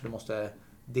då kanske du måste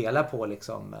dela på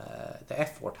liksom the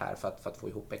effort här för att få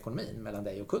ihop ekonomin mellan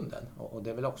dig och kunden. Och det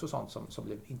är väl också sånt som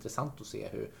blir intressant att se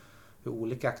hur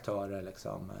olika aktörer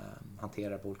liksom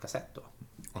hanterar på olika sätt då.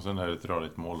 Och sen är det ett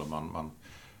rörligt mål och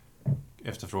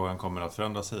efterfrågan kommer att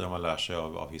förändra sig om man lär sig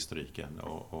av historiken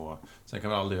och sen kan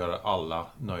man aldrig göra alla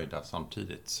nöjda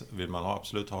samtidigt. Vill man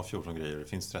absolut ha 14 grejer, det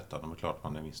finns 13, då är klart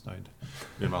man är missnöjd.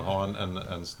 Vill man ha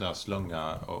en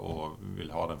snöslunga och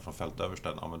vill ha den från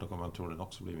fältöversten, ja men då kommer man troligen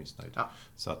också bli missnöjd. Ja.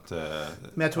 Så att,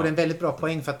 men jag tror det är en väldigt bra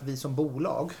poäng för att vi som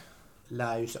bolag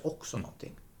lär ju sig också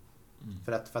någonting.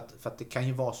 För att det kan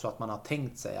ju vara så att man har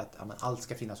tänkt sig att allt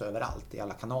ska finnas överallt i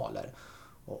alla kanaler.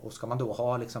 Och ska man då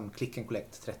ha liksom click and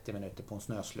collect 30 minuter på en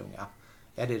snöslunga,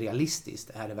 är det realistiskt?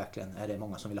 Är det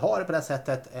många som vill ha det på det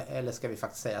sättet? Eller ska vi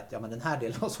faktiskt säga att den här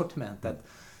delen av sortimentet,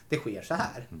 det sker så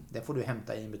här. Det får du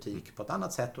hämta i en butik på ett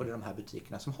annat sätt och det är de här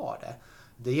butikerna som har det.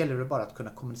 Det gäller ju bara att kunna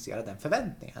kommunicera den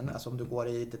förväntningen. Alltså om du går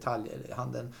i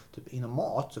detaljhandeln typ inom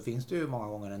mat så finns det ju många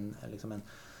gånger en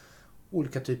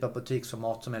olika typer av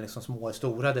butiksformat som är liksom små och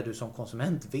stora där du som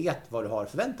konsument vet vad du har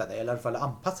förväntat dig eller i alla fall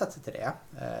anpassat sig till det.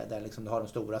 Där liksom du har de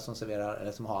stora som serverar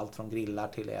eller som har allt från grillar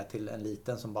till en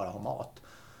liten som bara har mat.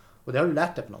 Och det har du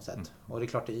lärt dig på något sätt. Och det är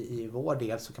klart i vår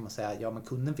del så kan man säga men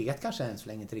kunden vet kanske än så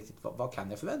länge inte riktigt vad kan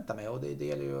jag förvänta mig och det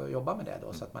gäller ju att jobba med det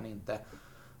då så att man inte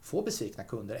får besvikna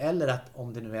kunder eller att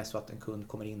om det nu är så att en kund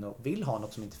kommer in och vill ha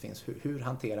något som inte finns, hur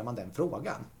hanterar man den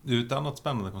frågan? Det är ett annat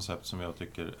spännande koncept som jag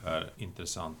tycker är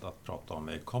intressant att prata om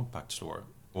är Compact Store.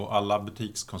 Och alla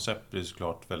butikskoncept blir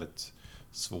såklart väldigt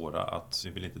svåra att vi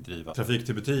vill inte driva trafik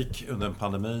till butik under en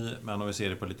pandemi, men om vi ser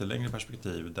det på lite längre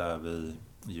perspektiv där vi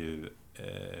ju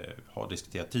har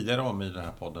diskuterat tidigare om i den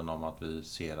här podden om att vi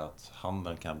ser att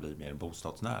handeln kan bli mer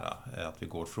bostadsnära, att vi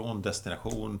går från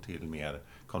destination till mer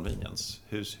convenience.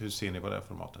 Hur ser ni på det här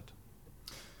formatet?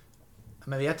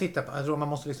 Men vi har tittat på, jag tror man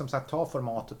måste liksom ta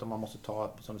formatet och man måste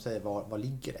ta, som du säger, var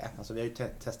ligger det? Alltså vi har ju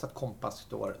testat Compass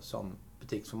Store som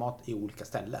butiksformat i olika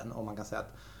ställen och man kan säga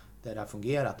att det har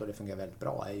fungerat och det fungerar väldigt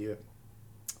bra är ju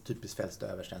typiskt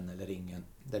Fälstöversen eller Ringen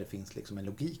där det finns liksom en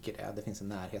logik i det. Det finns en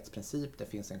närhetsprincip, det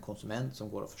finns en konsument som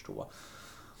går att förstå.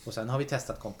 Och sen har vi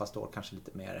testat Compass Store kanske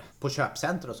lite mer på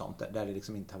köpcenter och sånt där det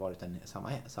liksom inte har varit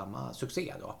samma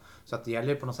succé då. Så att det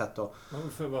gäller på något sätt då.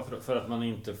 För att man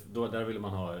inte, då, där vill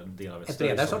man ha en del av ett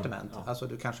bredare sortiment. Ja. Alltså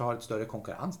du kanske har ett större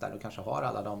konkurrens där. Du kanske har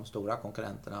alla de stora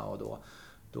konkurrenterna och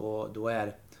då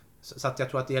är. Så att jag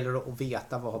tror att det gäller att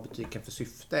veta vad har butiken för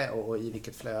syfte och i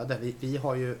vilket flöde. Vi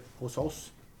har ju hos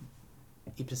oss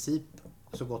i princip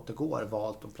så gott det går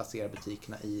valt att placera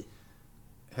butikerna i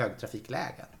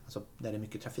högtrafiklägen. Alltså där det är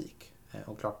mycket trafik.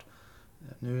 Och klart,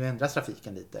 nu ändras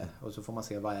trafiken lite och så får man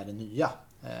se vad är det nya.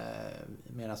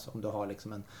 Medan om du har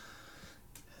liksom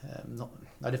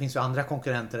det finns ju andra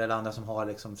konkurrenter eller andra som har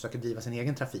liksom, försöker driva sin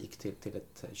egen trafik till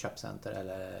ett köpcenter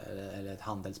eller ett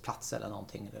handelsplats eller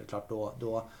någonting. Det är klart,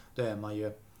 då är man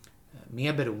ju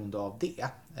mer beroende av det.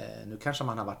 Nu kanske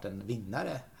man har varit en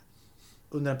vinnare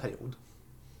under en period.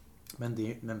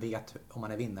 Men vet om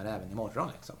man är vinnare även imorgon.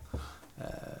 Liksom.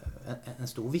 En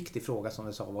stor viktig fråga som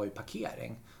vi sa var ju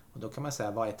parkering. Och då kan man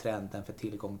säga, vad är trenden för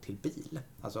tillgång till bil?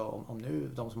 Alltså om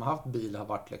nu de som har haft bil har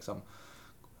varit liksom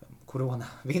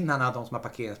coronavinnarna, de som har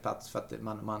parkeringsplats för att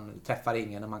man träffar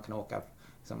ingen och man kan åka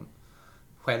liksom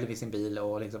själv i sin bil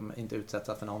och liksom inte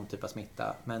utsättas för någon typ av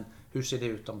smitta. Men hur ser det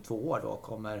ut om 2 år då?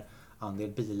 Kommer andel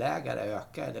bilägare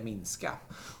öka eller minska?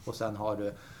 Och sen har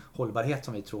du hållbarhet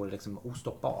som vi tror är liksom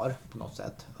ostoppbar på något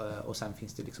sätt. Och sen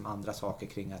finns det liksom andra saker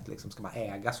kring att liksom ska man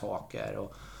äga saker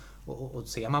och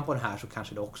ser man på det här så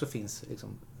kanske det också finns liksom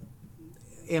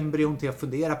embryon till att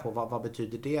fundera på vad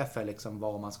betyder det för liksom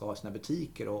var man ska ha sina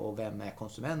butiker och vem är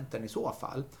konsumenten i så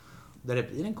fall. Där det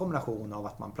blir en kombination av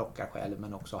att man plockar själv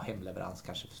men också har hemleverans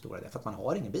kanske för stora det för att man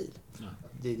har ingen bil. Ja.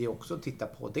 Det är också att titta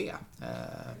på det.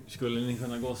 Skulle ni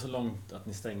kunna gå så långt att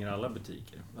ni stänger alla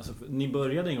butiker? Alltså, ni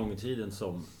började en gång i tiden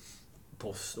som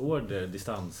postorder,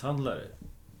 distanshandlare.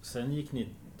 Sen gick ni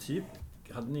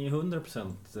hade ni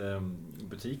 100%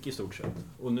 butik i stort sett.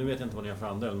 Och nu vet jag inte vad ni har för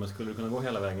andel, men skulle du kunna gå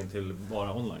hela vägen till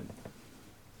bara online?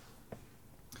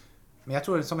 Men jag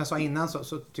tror, som jag sa innan,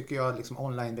 så tycker jag liksom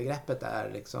online-begreppet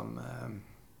är liksom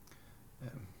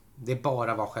det är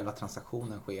bara vad själva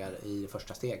transaktionen sker i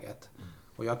första steget.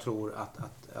 Och jag tror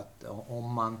att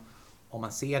om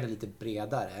man ser det lite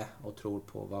bredare och tror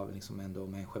på vad liksom ändå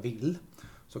människor vill,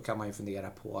 så kan man ju fundera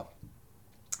på,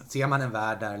 ser man en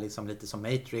värld där liksom lite som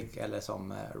Matrix eller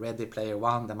som Ready Player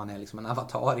One där man är liksom en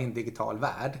avatar i en digital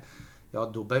värld, ja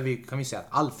då kan vi säga att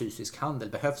all fysisk handel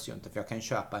behövs ju inte, för jag kan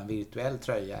köpa en virtuell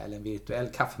tröja eller en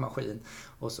virtuell kaffemaskin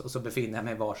och så befinner jag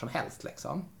mig var som helst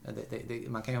liksom.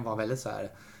 Man kan ju vara väldigt så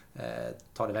här,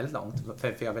 ta det väldigt långt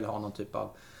för jag vill ha någon typ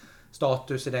av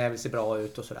status i det, jag vill se bra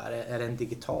ut och sådär. Är det en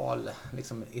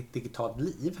liksom ett digitalt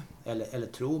liv? Eller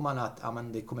tror man att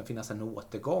det kommer finnas en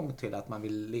återgång till att man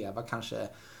vill leva kanske,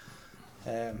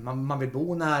 man vill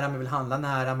bo nära, man vill handla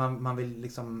nära, man vill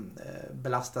liksom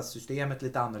belasta systemet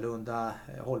lite annorlunda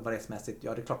hållbarhetsmässigt.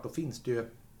 Ja, det är klart, då finns det ju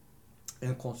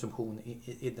en konsumtion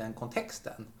i den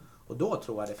kontexten. Och då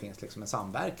tror jag det finns liksom en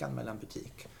samverkan mellan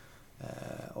butik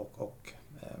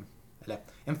eller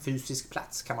en fysisk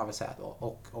plats kan man väl säga då,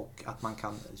 och att man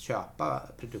kan köpa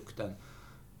produkten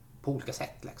på olika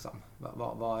sätt liksom.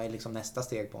 Vad är liksom nästa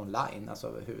steg på online, alltså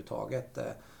överhuvudtaget?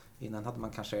 Innan hade man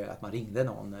kanske att man ringde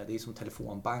någon, det är som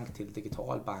telefonbank till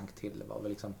digital bank till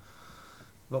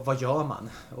vad gör man?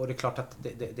 Och det är klart att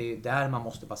det är där man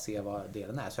måste bara se vad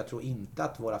delen är. Så jag tror inte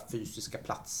att våra fysiska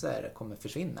platser kommer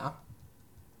försvinna.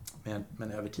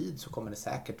 Men över tid så kommer det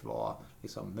säkert vara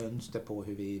liksom mönster på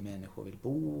hur vi människor vill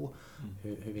bo.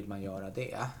 Hur vill man göra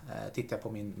det? Tittar jag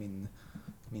på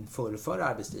min förra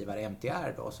arbetsgivare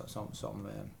MTR då, som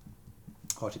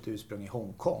har sitt ursprung i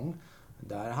Hongkong.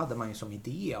 Där hade man ju som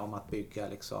idé om att bygga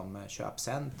liksom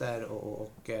köpcenter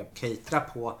och catera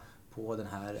på den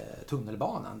här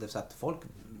tunnelbanan. Det vill säga att folk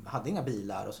hade inga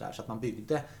bilar och sådär, så att man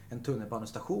byggde en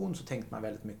tunnelbanestation, så tänkte man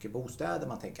väldigt mycket bostäder,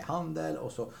 man tänker handel,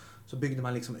 och så byggde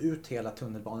man liksom ut hela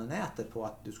tunnelbanenätet på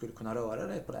att du skulle kunna röra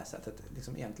dig på det sättet,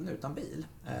 liksom egentligen utan bil.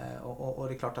 Och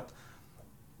det är klart att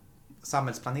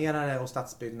samhällsplanerare och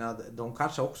stadsbyggnad, de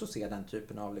kanske också ser den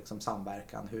typen av liksom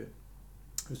samverkan. Hur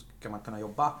ska man kunna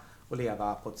jobba och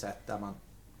leva på ett sätt där man...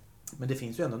 Men det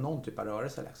finns ju ändå någon typ av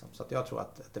rörelse liksom. Så att jag tror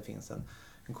att det finns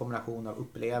en kombination av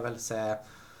upplevelse,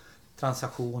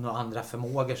 transaktion och andra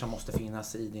förmågor som måste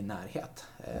finnas i din närhet.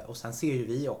 Och sen ser ju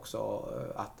vi också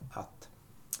att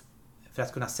för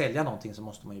att kunna sälja någonting så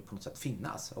måste man ju på något sätt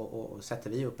finnas. Och sätter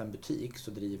vi upp en butik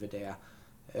så driver det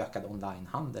ökad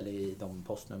onlinehandel i de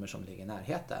postnummer som ligger i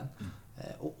närheten.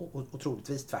 Och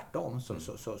troligtvis tvärtom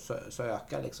så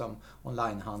ökar liksom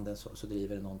onlinehandeln så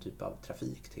driver det någon typ av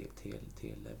trafik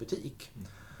till butik.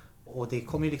 Och det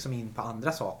kommer ju liksom in på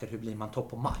andra saker. Hur blir man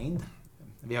top of mind?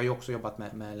 Vi har ju också jobbat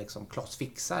med liksom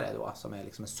Clas-fixare då, som är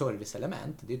liksom ett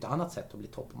serviceelement. Det är ju ett annat sätt att bli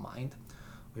top of mind.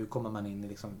 Och hur kommer man in i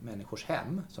liksom människors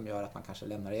hem som gör att man kanske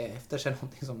lämnar efter sig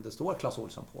någonting som det står Clas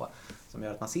Ohlson på. Som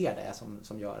gör att man ser det,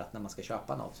 som gör att när man ska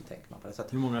köpa något så tänker man på det. Så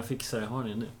att, hur många fixare har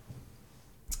ni nu?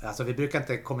 Alltså vi brukar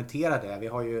inte kommentera det.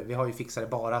 Vi har ju fixare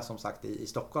bara som sagt i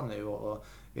Stockholm nu och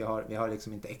vi har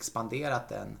liksom inte expanderat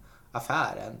den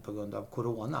affären på grund av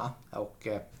corona. Och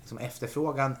liksom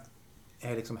efterfrågan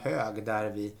är liksom hög där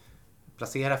vi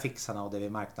placerar fixarna och där vi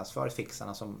marknadsför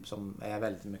fixarna som är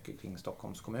väldigt mycket kring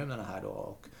Stockholmskommunerna här då.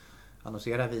 Och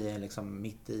annonserar vi liksom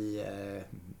mitt i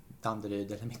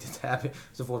Danderyd eller mitt i Täby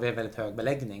så får vi en väldigt hög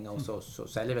beläggning och så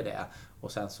säljer vi det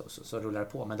och sen så rullar det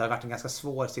på. Men det har varit en ganska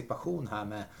svår situation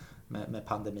här med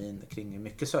pandemin kring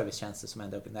mycket servicetjänster som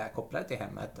ändå är kopplade till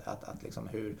hemmet. Att liksom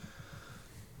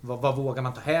vad vågar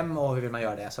man ta hem och hur vill man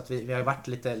göra det? Så att vi har varit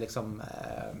lite liksom...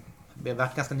 Vi har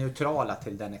varit ganska neutrala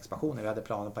till den expansionen. Vi hade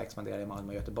planer på att expandera i Malmö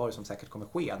och Göteborg som säkert kommer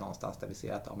ske någonstans där vi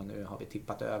ser att men nu har vi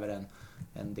tippat över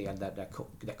en del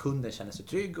där kunden känner sig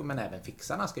trygg, men även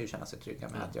fixarna ska ju känna sig trygga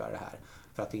med att göra det här.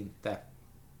 För att inte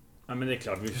ja, men det är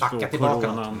klart, vi förstår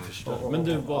coronan. Men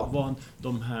du, vad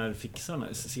de här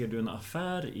fixarna, ser du en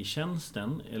affär i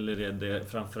tjänsten eller är det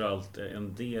framförallt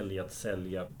en del i att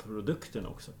sälja produkten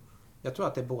också? Jag tror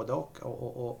att det är både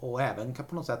och även kan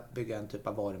på något sätt bygga en typ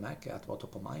av varumärke, att vara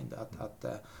top of mind.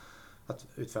 Att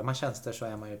utför man tjänster så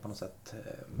är man ju på något sätt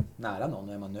nära någon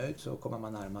och är man nöjd så kommer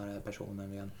man närmare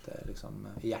personen rent liksom,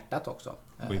 i hjärtat också.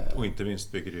 Och inte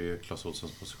minst bygger det ju Clas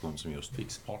Ohlsons position som just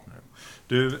fixpartner.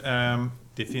 Du,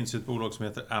 det finns ju ett bolag som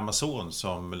heter Amazon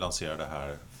som lanserade det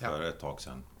här för ett tag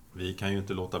sedan. Vi kan ju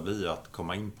inte låta bli att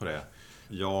komma in på det.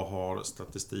 Jag har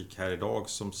statistik här idag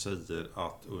som säger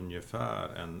att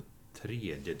ungefär en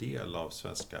tredjedel av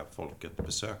svenska folket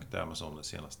besökte Amazon den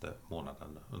senaste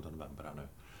månaden under november här nu.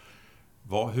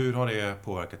 Hur har det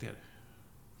påverkat er?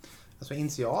 Alltså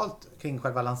initialt kring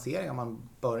själva lanseringen, om man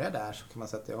börjar där så kan man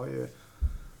säga att det har ju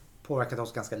påverkat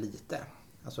oss ganska lite.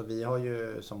 Alltså vi har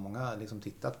ju som många liksom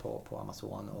tittat på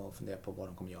Amazon och funderat på vad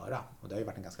de kommer göra. Och det har ju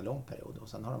varit en ganska lång period. Och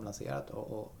sen har de lanserat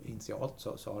och initialt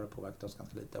så har det påverkat oss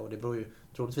ganska lite. Och det beror ju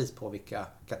troligtvis på vilka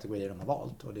kategorier de har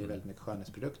valt. Och det är väldigt mycket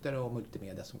skönhetsprodukter och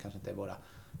multimedia som kanske inte är våra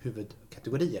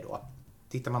huvudkategorier då.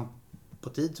 Tittar man på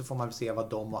tid så får man se vad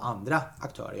de och andra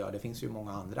aktörer gör. Det finns ju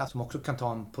många andra som också kan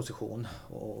ta en position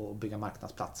och bygga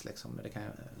marknadsplats. Liksom.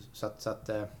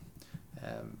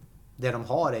 Det de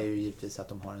har är ju givetvis att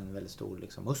de har en väldigt stor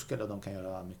liksom, muskel och de kan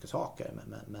göra mycket saker.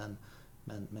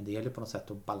 Men det gäller på något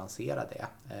sätt att balansera det.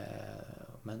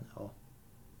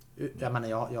 Jag menar,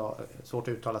 jag har svårt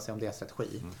att uttala sig om deras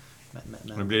strategi.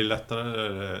 Men blir det lättare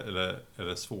eller är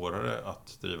det svårare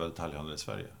att driva detaljhandel i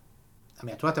Sverige?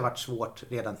 Jag tror att det har varit svårt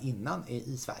redan innan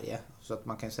i Sverige. Så att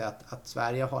man kan säga att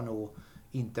Sverige har nog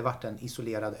inte varit en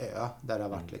isolerad ö där det har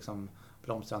varit liksom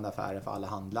blomstrande affärer för alla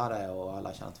handlare och alla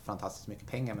har tjänat fantastiskt mycket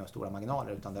pengar med stora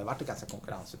marginaler, utan det har varit ganska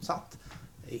konkurrensutsatt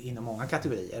inom många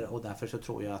kategorier och därför så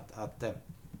tror jag att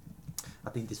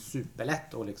det inte är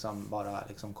superlätt att liksom bara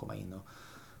liksom komma in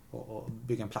och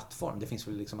bygga en plattform. Det finns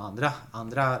väl liksom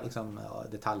andra liksom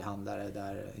detaljhandlare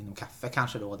där inom kaffe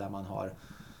kanske då där man har.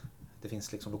 Det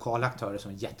finns liksom lokala aktörer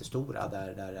som är jättestora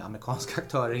där amerikanska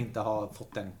aktörer inte har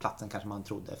fått den platsen kanske man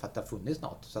trodde för att det har funnits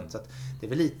något. Så att det är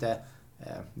väl lite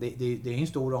det är en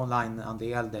stor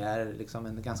online-andel, det är liksom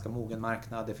en ganska mogen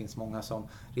marknad. Det finns många som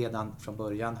redan från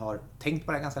början har tänkt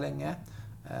på det ganska länge.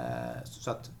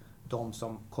 Så att de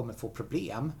som kommer få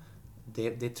problem,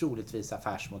 det är troligtvis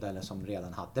affärsmodeller som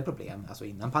redan hade problem, alltså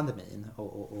innan pandemin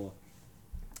och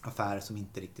affärer som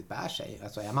inte riktigt bär sig.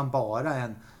 Alltså är man bara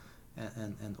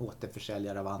en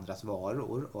återförsäljare av andras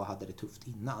varor och hade det tufft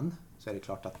innan, så är det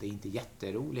klart att det inte är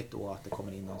jätteroligt då att det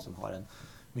kommer in någon som har en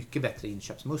mycket bättre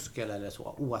inköpsmuskel eller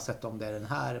så, oavsett om det är den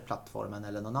här plattformen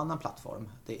eller någon annan plattform.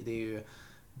 Det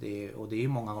är ju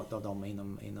många av dem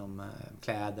inom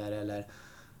kläder eller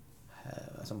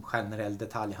som generell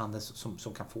detaljhandel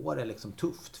som kan få det liksom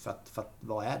tufft för att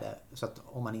vad är det? Så att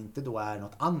om man inte då är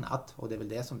något annat, och det är väl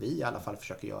det som vi i alla fall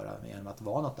försöker göra genom att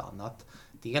vara något annat,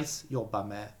 dels jobba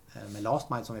med last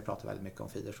mile som vi pratar väldigt mycket om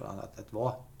Feeders och annat, att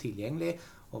vara tillgänglig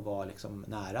och vara liksom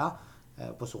nära,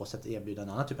 på så sätt erbjuda en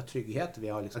annan typ av trygghet. Vi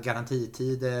har liksom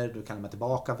garantitider, du kan lämna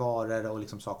tillbaka varor och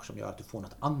liksom saker som gör att du får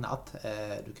något annat.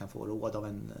 Du kan få råd av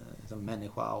en liksom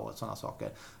människa och sådana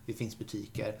saker. Det finns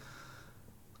butiker.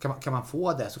 Kan man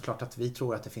få det, så klart att vi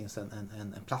tror att det finns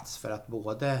en plats för att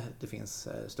både det finns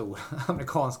stora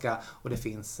amerikanska och det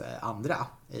finns andra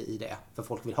i det. För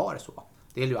folk vill ha det så.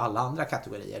 Det är ju alla andra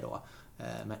kategorier då.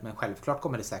 Men självklart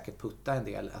kommer det säkert putta en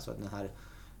del, alltså den här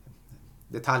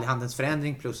detaljhandelns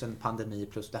förändring plus en pandemi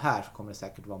plus det här, så kommer det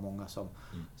säkert vara många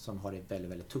som har det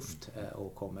väldigt, väldigt tufft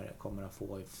och kommer att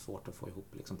få svårt att få ihop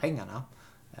liksom pengarna.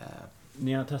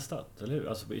 Ni har testat, eller hur?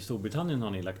 Alltså i Storbritannien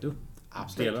har ni lagt upp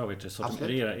Absolut. delar av ert sortiment. Är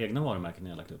det era egna varumärken ni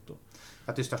har lagt upp då?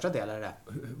 Att det största delar är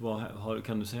det.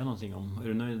 Kan du säga någonting om? Är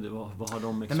du nöjd? Vad har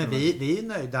de Nej, men vi är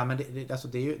nöjda, men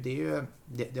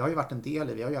det har ju varit en del.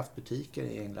 Vi har ju haft butiker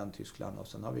i England, Tyskland, och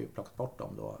sen har vi ju plockat bort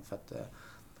dem då för att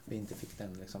vi inte fick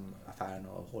den liksom affären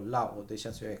att hålla, och det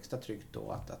känns ju extra tryggt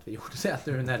då att vi gjorde det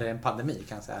nu när det är en pandemi,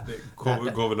 kan jag säga.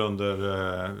 Det går väl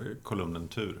under kolumnen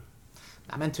tur?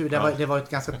 Nej, men tur, det var ett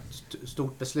ganska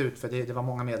stort beslut, för det var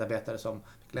många medarbetare som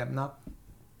fick lämna,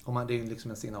 och det är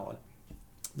liksom en signal.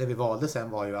 Det vi valde sen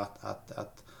var ju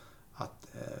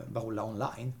att behålla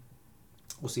online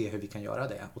och se hur vi kan göra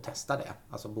det och testa det.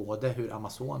 Alltså både hur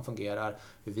Amazon fungerar,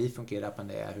 hur vi fungerar på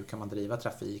det, hur kan man driva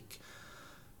trafik.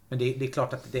 Men det är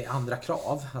klart att det är andra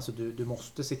krav. Alltså du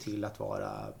måste se till att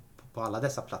vara på alla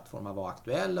dessa plattformar, vara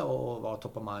aktuell och vara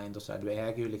top of mind och så där. Du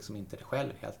äger ju liksom inte det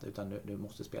själv helt, utan du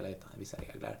måste spela i vissa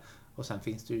regler. Och sen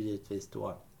finns det ju givetvis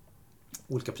då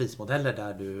olika prismodeller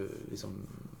där du liksom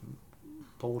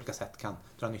på olika sätt kan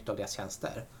dra nytta av deras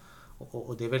tjänster.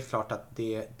 Och det är väl klart att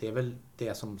det är väl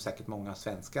det som säkert många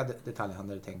svenska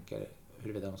detaljhandlare tänker,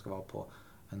 huruvida de ska vara på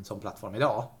en sån plattform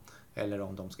idag eller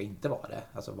om de ska inte vara det.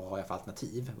 Alltså vad har jag för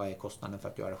alternativ? Vad är kostnaden för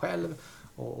att göra det själv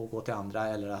och gå till andra,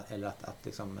 eller att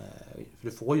liksom, för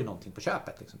du får ju någonting på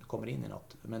köpet liksom. Du kommer in i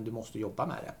något, men du måste jobba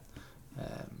med det.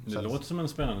 Det låter som en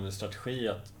spännande strategi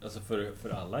att, alltså för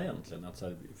alla egentligen, att så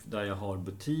här, där jag har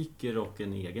butiker och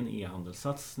en egen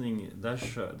e-handelssatsning,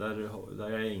 där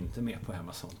är jag inte med på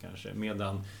Amazon kanske,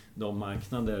 medan de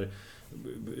marknader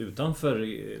utanför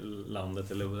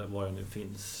landet eller var det nu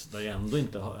finns, där jag ändå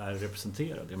inte är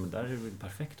representerad, ja, men där är det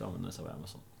perfekt att använda sig av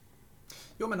Amazon.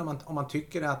 Jo, men om man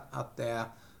tycker att det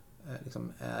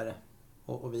liksom är,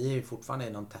 och vi är ju fortfarande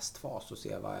i någon testfas och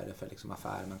ser vad är det för liksom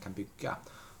affärer man kan bygga.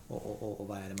 Och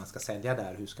vad är det man ska sälja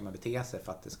där? Hur ska man bete sig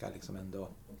för att det ska liksom ändå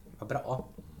vara bra?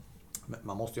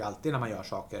 Man måste ju alltid när man gör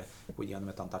saker gå igenom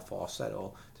ett antal faser,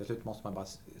 och till slut måste man bara,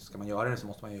 ska man göra det så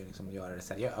måste man ju liksom göra det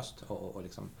seriöst och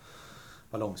liksom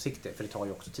vara långsiktig, för det tar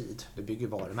ju också tid. Det bygger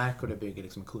varumärke och det bygger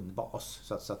liksom en kundbas.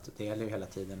 Så att det gäller ju hela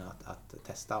tiden att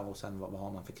testa, och sen vad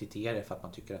har man för kriterier för att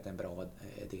man tycker att det är en bra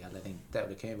del eller inte. Och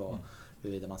det kan ju vara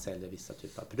huruvida man säljer vissa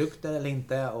typer av produkter eller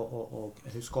inte, och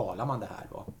hur skalar man det här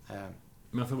då?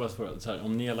 Men jag får bara fråga, så här,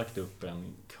 om ni har lagt upp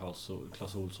en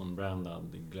Clas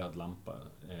Ohlson-brandad glödlampa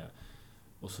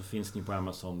och så finns ni på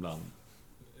Amazon bland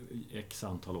x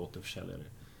antal återförsäljare.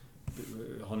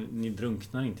 Ni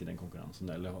drunknar inte i den konkurrensen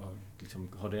där, eller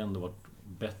har det ändå varit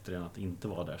bättre än att inte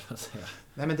vara där, så att säga?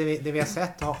 Nej, men det vi har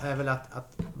sett är väl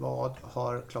att vad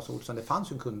har Clas Ohlson, det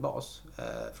fanns ju en kundbas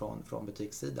från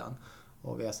butikssidan.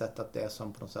 Och vi har sett att det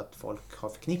som på något sätt folk har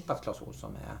förknippat Clas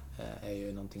Ohlson med är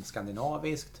ju någonting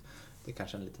skandinaviskt. Det är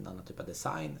kanske en liten annan typ av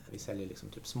design. Vi säljer liksom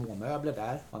typ småmöbler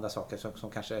där. Andra saker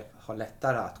som kanske har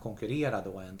lättare att konkurrera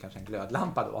då än kanske en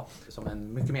glödlampa då.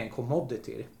 Som mycket mer en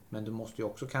commodity. Men du måste ju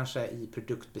också kanske i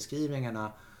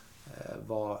produktbeskrivningarna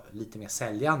vara lite mer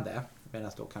säljande.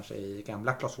 Medan då kanske i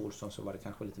gamla Clas Ohlson så var det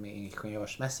kanske lite mer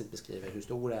ingenjörsmässigt beskrivet. Hur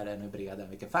stor är den, hur bred är den,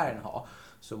 vilken färg den har.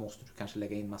 Så måste du kanske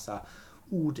lägga in massa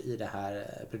ord i det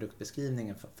här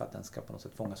produktbeskrivningen för att den ska på något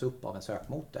sätt fångas upp av en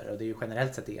sökmotor. Och det är ju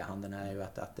generellt sett e-handeln är ju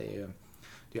att det är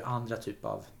ju andra typer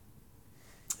av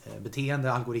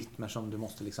beteende, algoritmer som du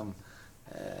måste liksom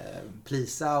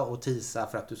prisa och tisa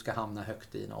för att du ska hamna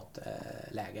högt i något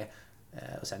läge.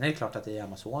 Och sen är det klart att i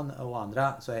Amazon och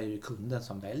andra så är det ju kunden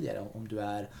som väljer. Om du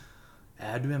är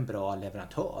du en bra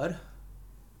leverantör,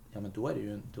 ja, men då är det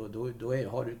ju, då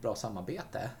har du ett bra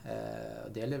samarbete.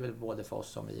 Det gäller väl både för oss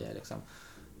som vi är liksom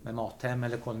med Mathem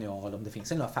eller Kolonial, om det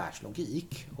finns en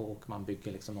affärslogik och man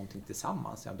bygger liksom någonting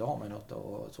tillsammans, ja, då har man något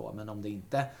och så. Men om det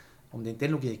inte är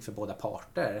logik för båda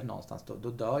parter någonstans, då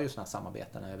dör ju sådana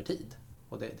samarbeten över tid.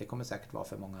 Och det kommer säkert vara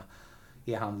för många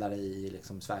e-handlare i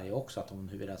liksom Sverige också, att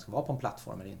hur det ska vara på en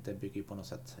plattform eller inte bygger ju på något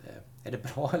sätt, är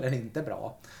det bra eller inte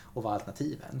bra, och vad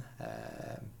alternativen.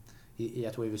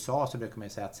 Jag tror i USA så brukar man ju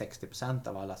säga att 60%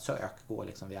 av alla sök går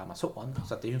liksom via Amazon,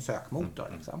 så att det är ju en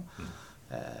sökmotor liksom.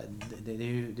 Det är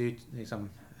ju liksom,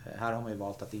 här har man ju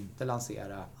valt att inte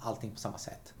lansera allting på samma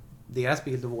sätt. Deras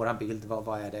bild och våran bild,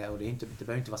 vad är det? Och det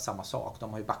behöver inte vara samma sak.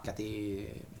 De har ju backat i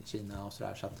Kina och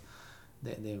sådär, så att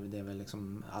det är väl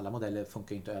liksom, alla modeller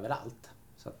funkar ju inte överallt.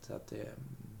 Så att det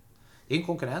är en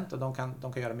konkurrent och de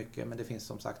kan göra mycket, men det finns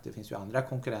som sagt, det finns ju andra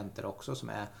konkurrenter också som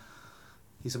är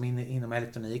liksom inom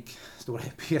elektronik, stora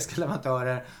europeiska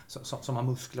leverantörer som har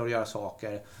muskler att göra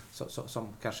saker, som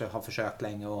kanske har försökt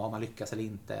länge och har man lyckats eller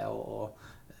inte. Och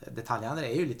detaljhandel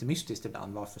är ju lite mystiskt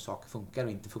ibland, varför saker funkar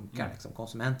och inte funkar. Liksom.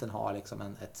 Konsumenten har liksom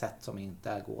ett sätt som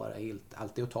inte går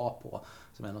alltid att ta på,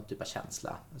 som är någon typ av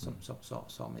känsla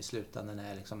som i slutändan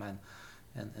är liksom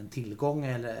en tillgång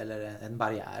eller en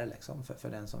barriär liksom, för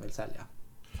den som vill sälja.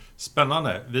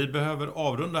 Spännande. Vi behöver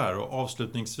avrunda här, och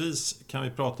avslutningsvis kan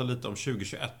vi prata lite om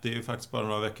 2021. Det är ju faktiskt bara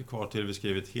några veckor kvar till vi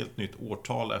skriver ett helt nytt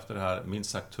årtal efter det här minst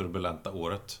sagt turbulenta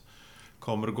året.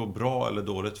 Kommer det gå bra eller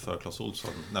dåligt för Clas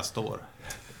Ohlson nästa år?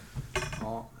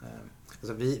 Ja,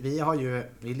 alltså vi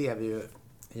lever ju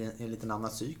i en liten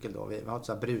annan cykel då. Vi har ett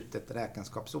så här brutet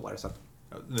räkenskapsår, så att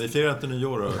ni firar inte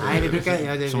nyår? Nej, vi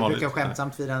brukar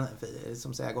skämtsamt fira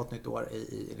som säger gott nytt år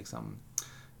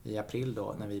i april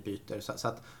då, när vi byter. Så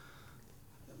att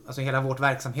alltså hela vårt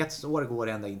verksamhetsår går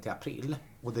ända in till april.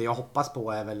 Och det jag hoppas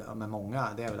på är väl med många,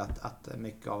 det är väl att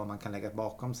mycket av vad man kan lägga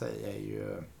bakom sig är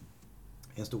ju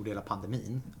en stor del av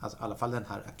pandemin. Alltså i alla fall den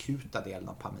här akuta delen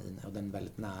av pandemin och den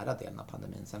väldigt nära delen av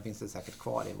pandemin. Sen finns det säkert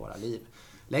kvar i våra liv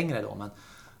längre då, men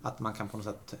att man kan på något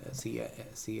sätt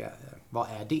se vad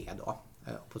är det då?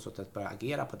 Och på så sätt börja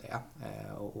agera på det.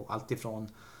 Och allt ifrån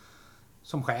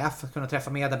som chef kunna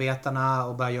träffa medarbetarna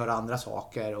och börja göra andra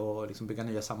saker och liksom bygga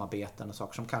nya samarbeten och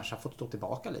saker som kanske har fått stå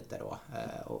tillbaka lite då.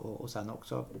 Och sen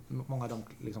också många av de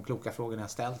liksom kloka frågorna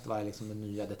jag ställt, vad är liksom den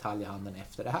nya detaljhandeln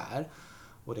efter det här?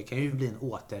 Och det kan ju bli en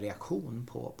återreaktion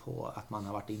på att man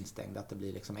har varit instängd, att det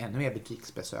blir liksom ännu mer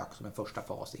butiksbesök som en första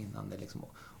fas innan det liksom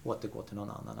återgår till någon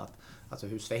annan. Alltså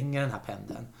hur svänger den här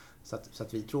pendeln? Så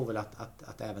att vi tror väl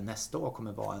att även nästa år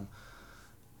kommer vara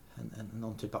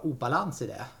någon typ av obalans i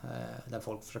det, där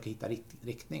folk försöker hitta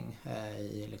riktning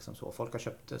i liksom så. Folk har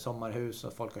köpt sommarhus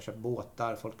och folk har köpt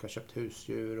båtar, folk har köpt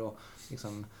husdjur och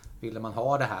liksom, vill man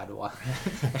ha det här då?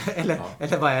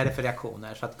 eller vad är det för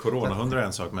reaktioner? Så att, Coronahundar är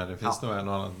en sak, men det finns nog en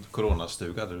annan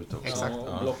coronastuga där ute också. Exakt.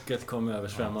 Ja, och blocket kommer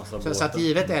översvämmas av båtar. Så att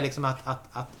givet är liksom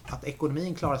att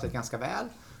ekonomin klarar sig ganska väl.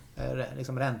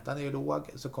 Liksom räntan är ju låg,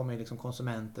 så kommer ju liksom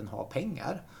konsumenten ha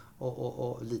pengar.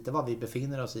 Och lite vad vi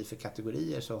befinner oss i för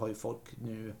kategorier, så har ju folk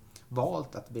nu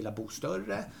valt att vilja bo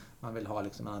större. Man vill ha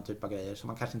liksom en annan typ av grejer som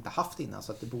man kanske inte haft innan.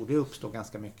 Så att det borde uppstå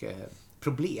ganska mycket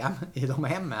problem i de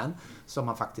hemmen som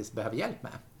man faktiskt behöver hjälp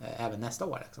med även nästa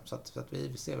år. Liksom. Så att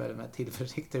vi ser väl med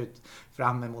tillförsikt ut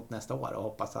fram emot nästa år och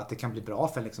hoppas att det kan bli bra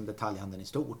för liksom detaljhandeln i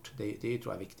stort. Det tror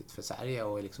jag är viktigt för Sverige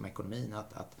och liksom ekonomin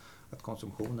att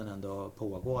konsumtionen ändå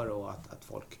pågår och att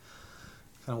folk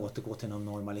kan återgå till någon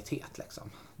normalitet. Liksom.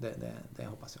 Det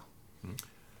hoppas jag. Mm.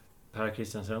 Per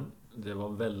Christiansen, det var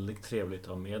väldigt trevligt att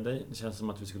ha med dig. Det känns som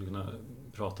att vi skulle kunna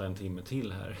prata en timme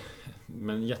till här.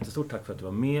 Men jättestort tack för att du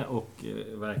var med och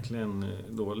verkligen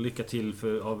då lycka till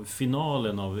av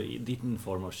finalen av din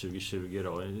form av 2020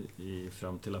 då,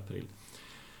 fram till april.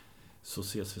 Så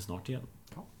ses vi snart igen.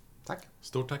 Ja, tack.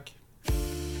 Stort tack.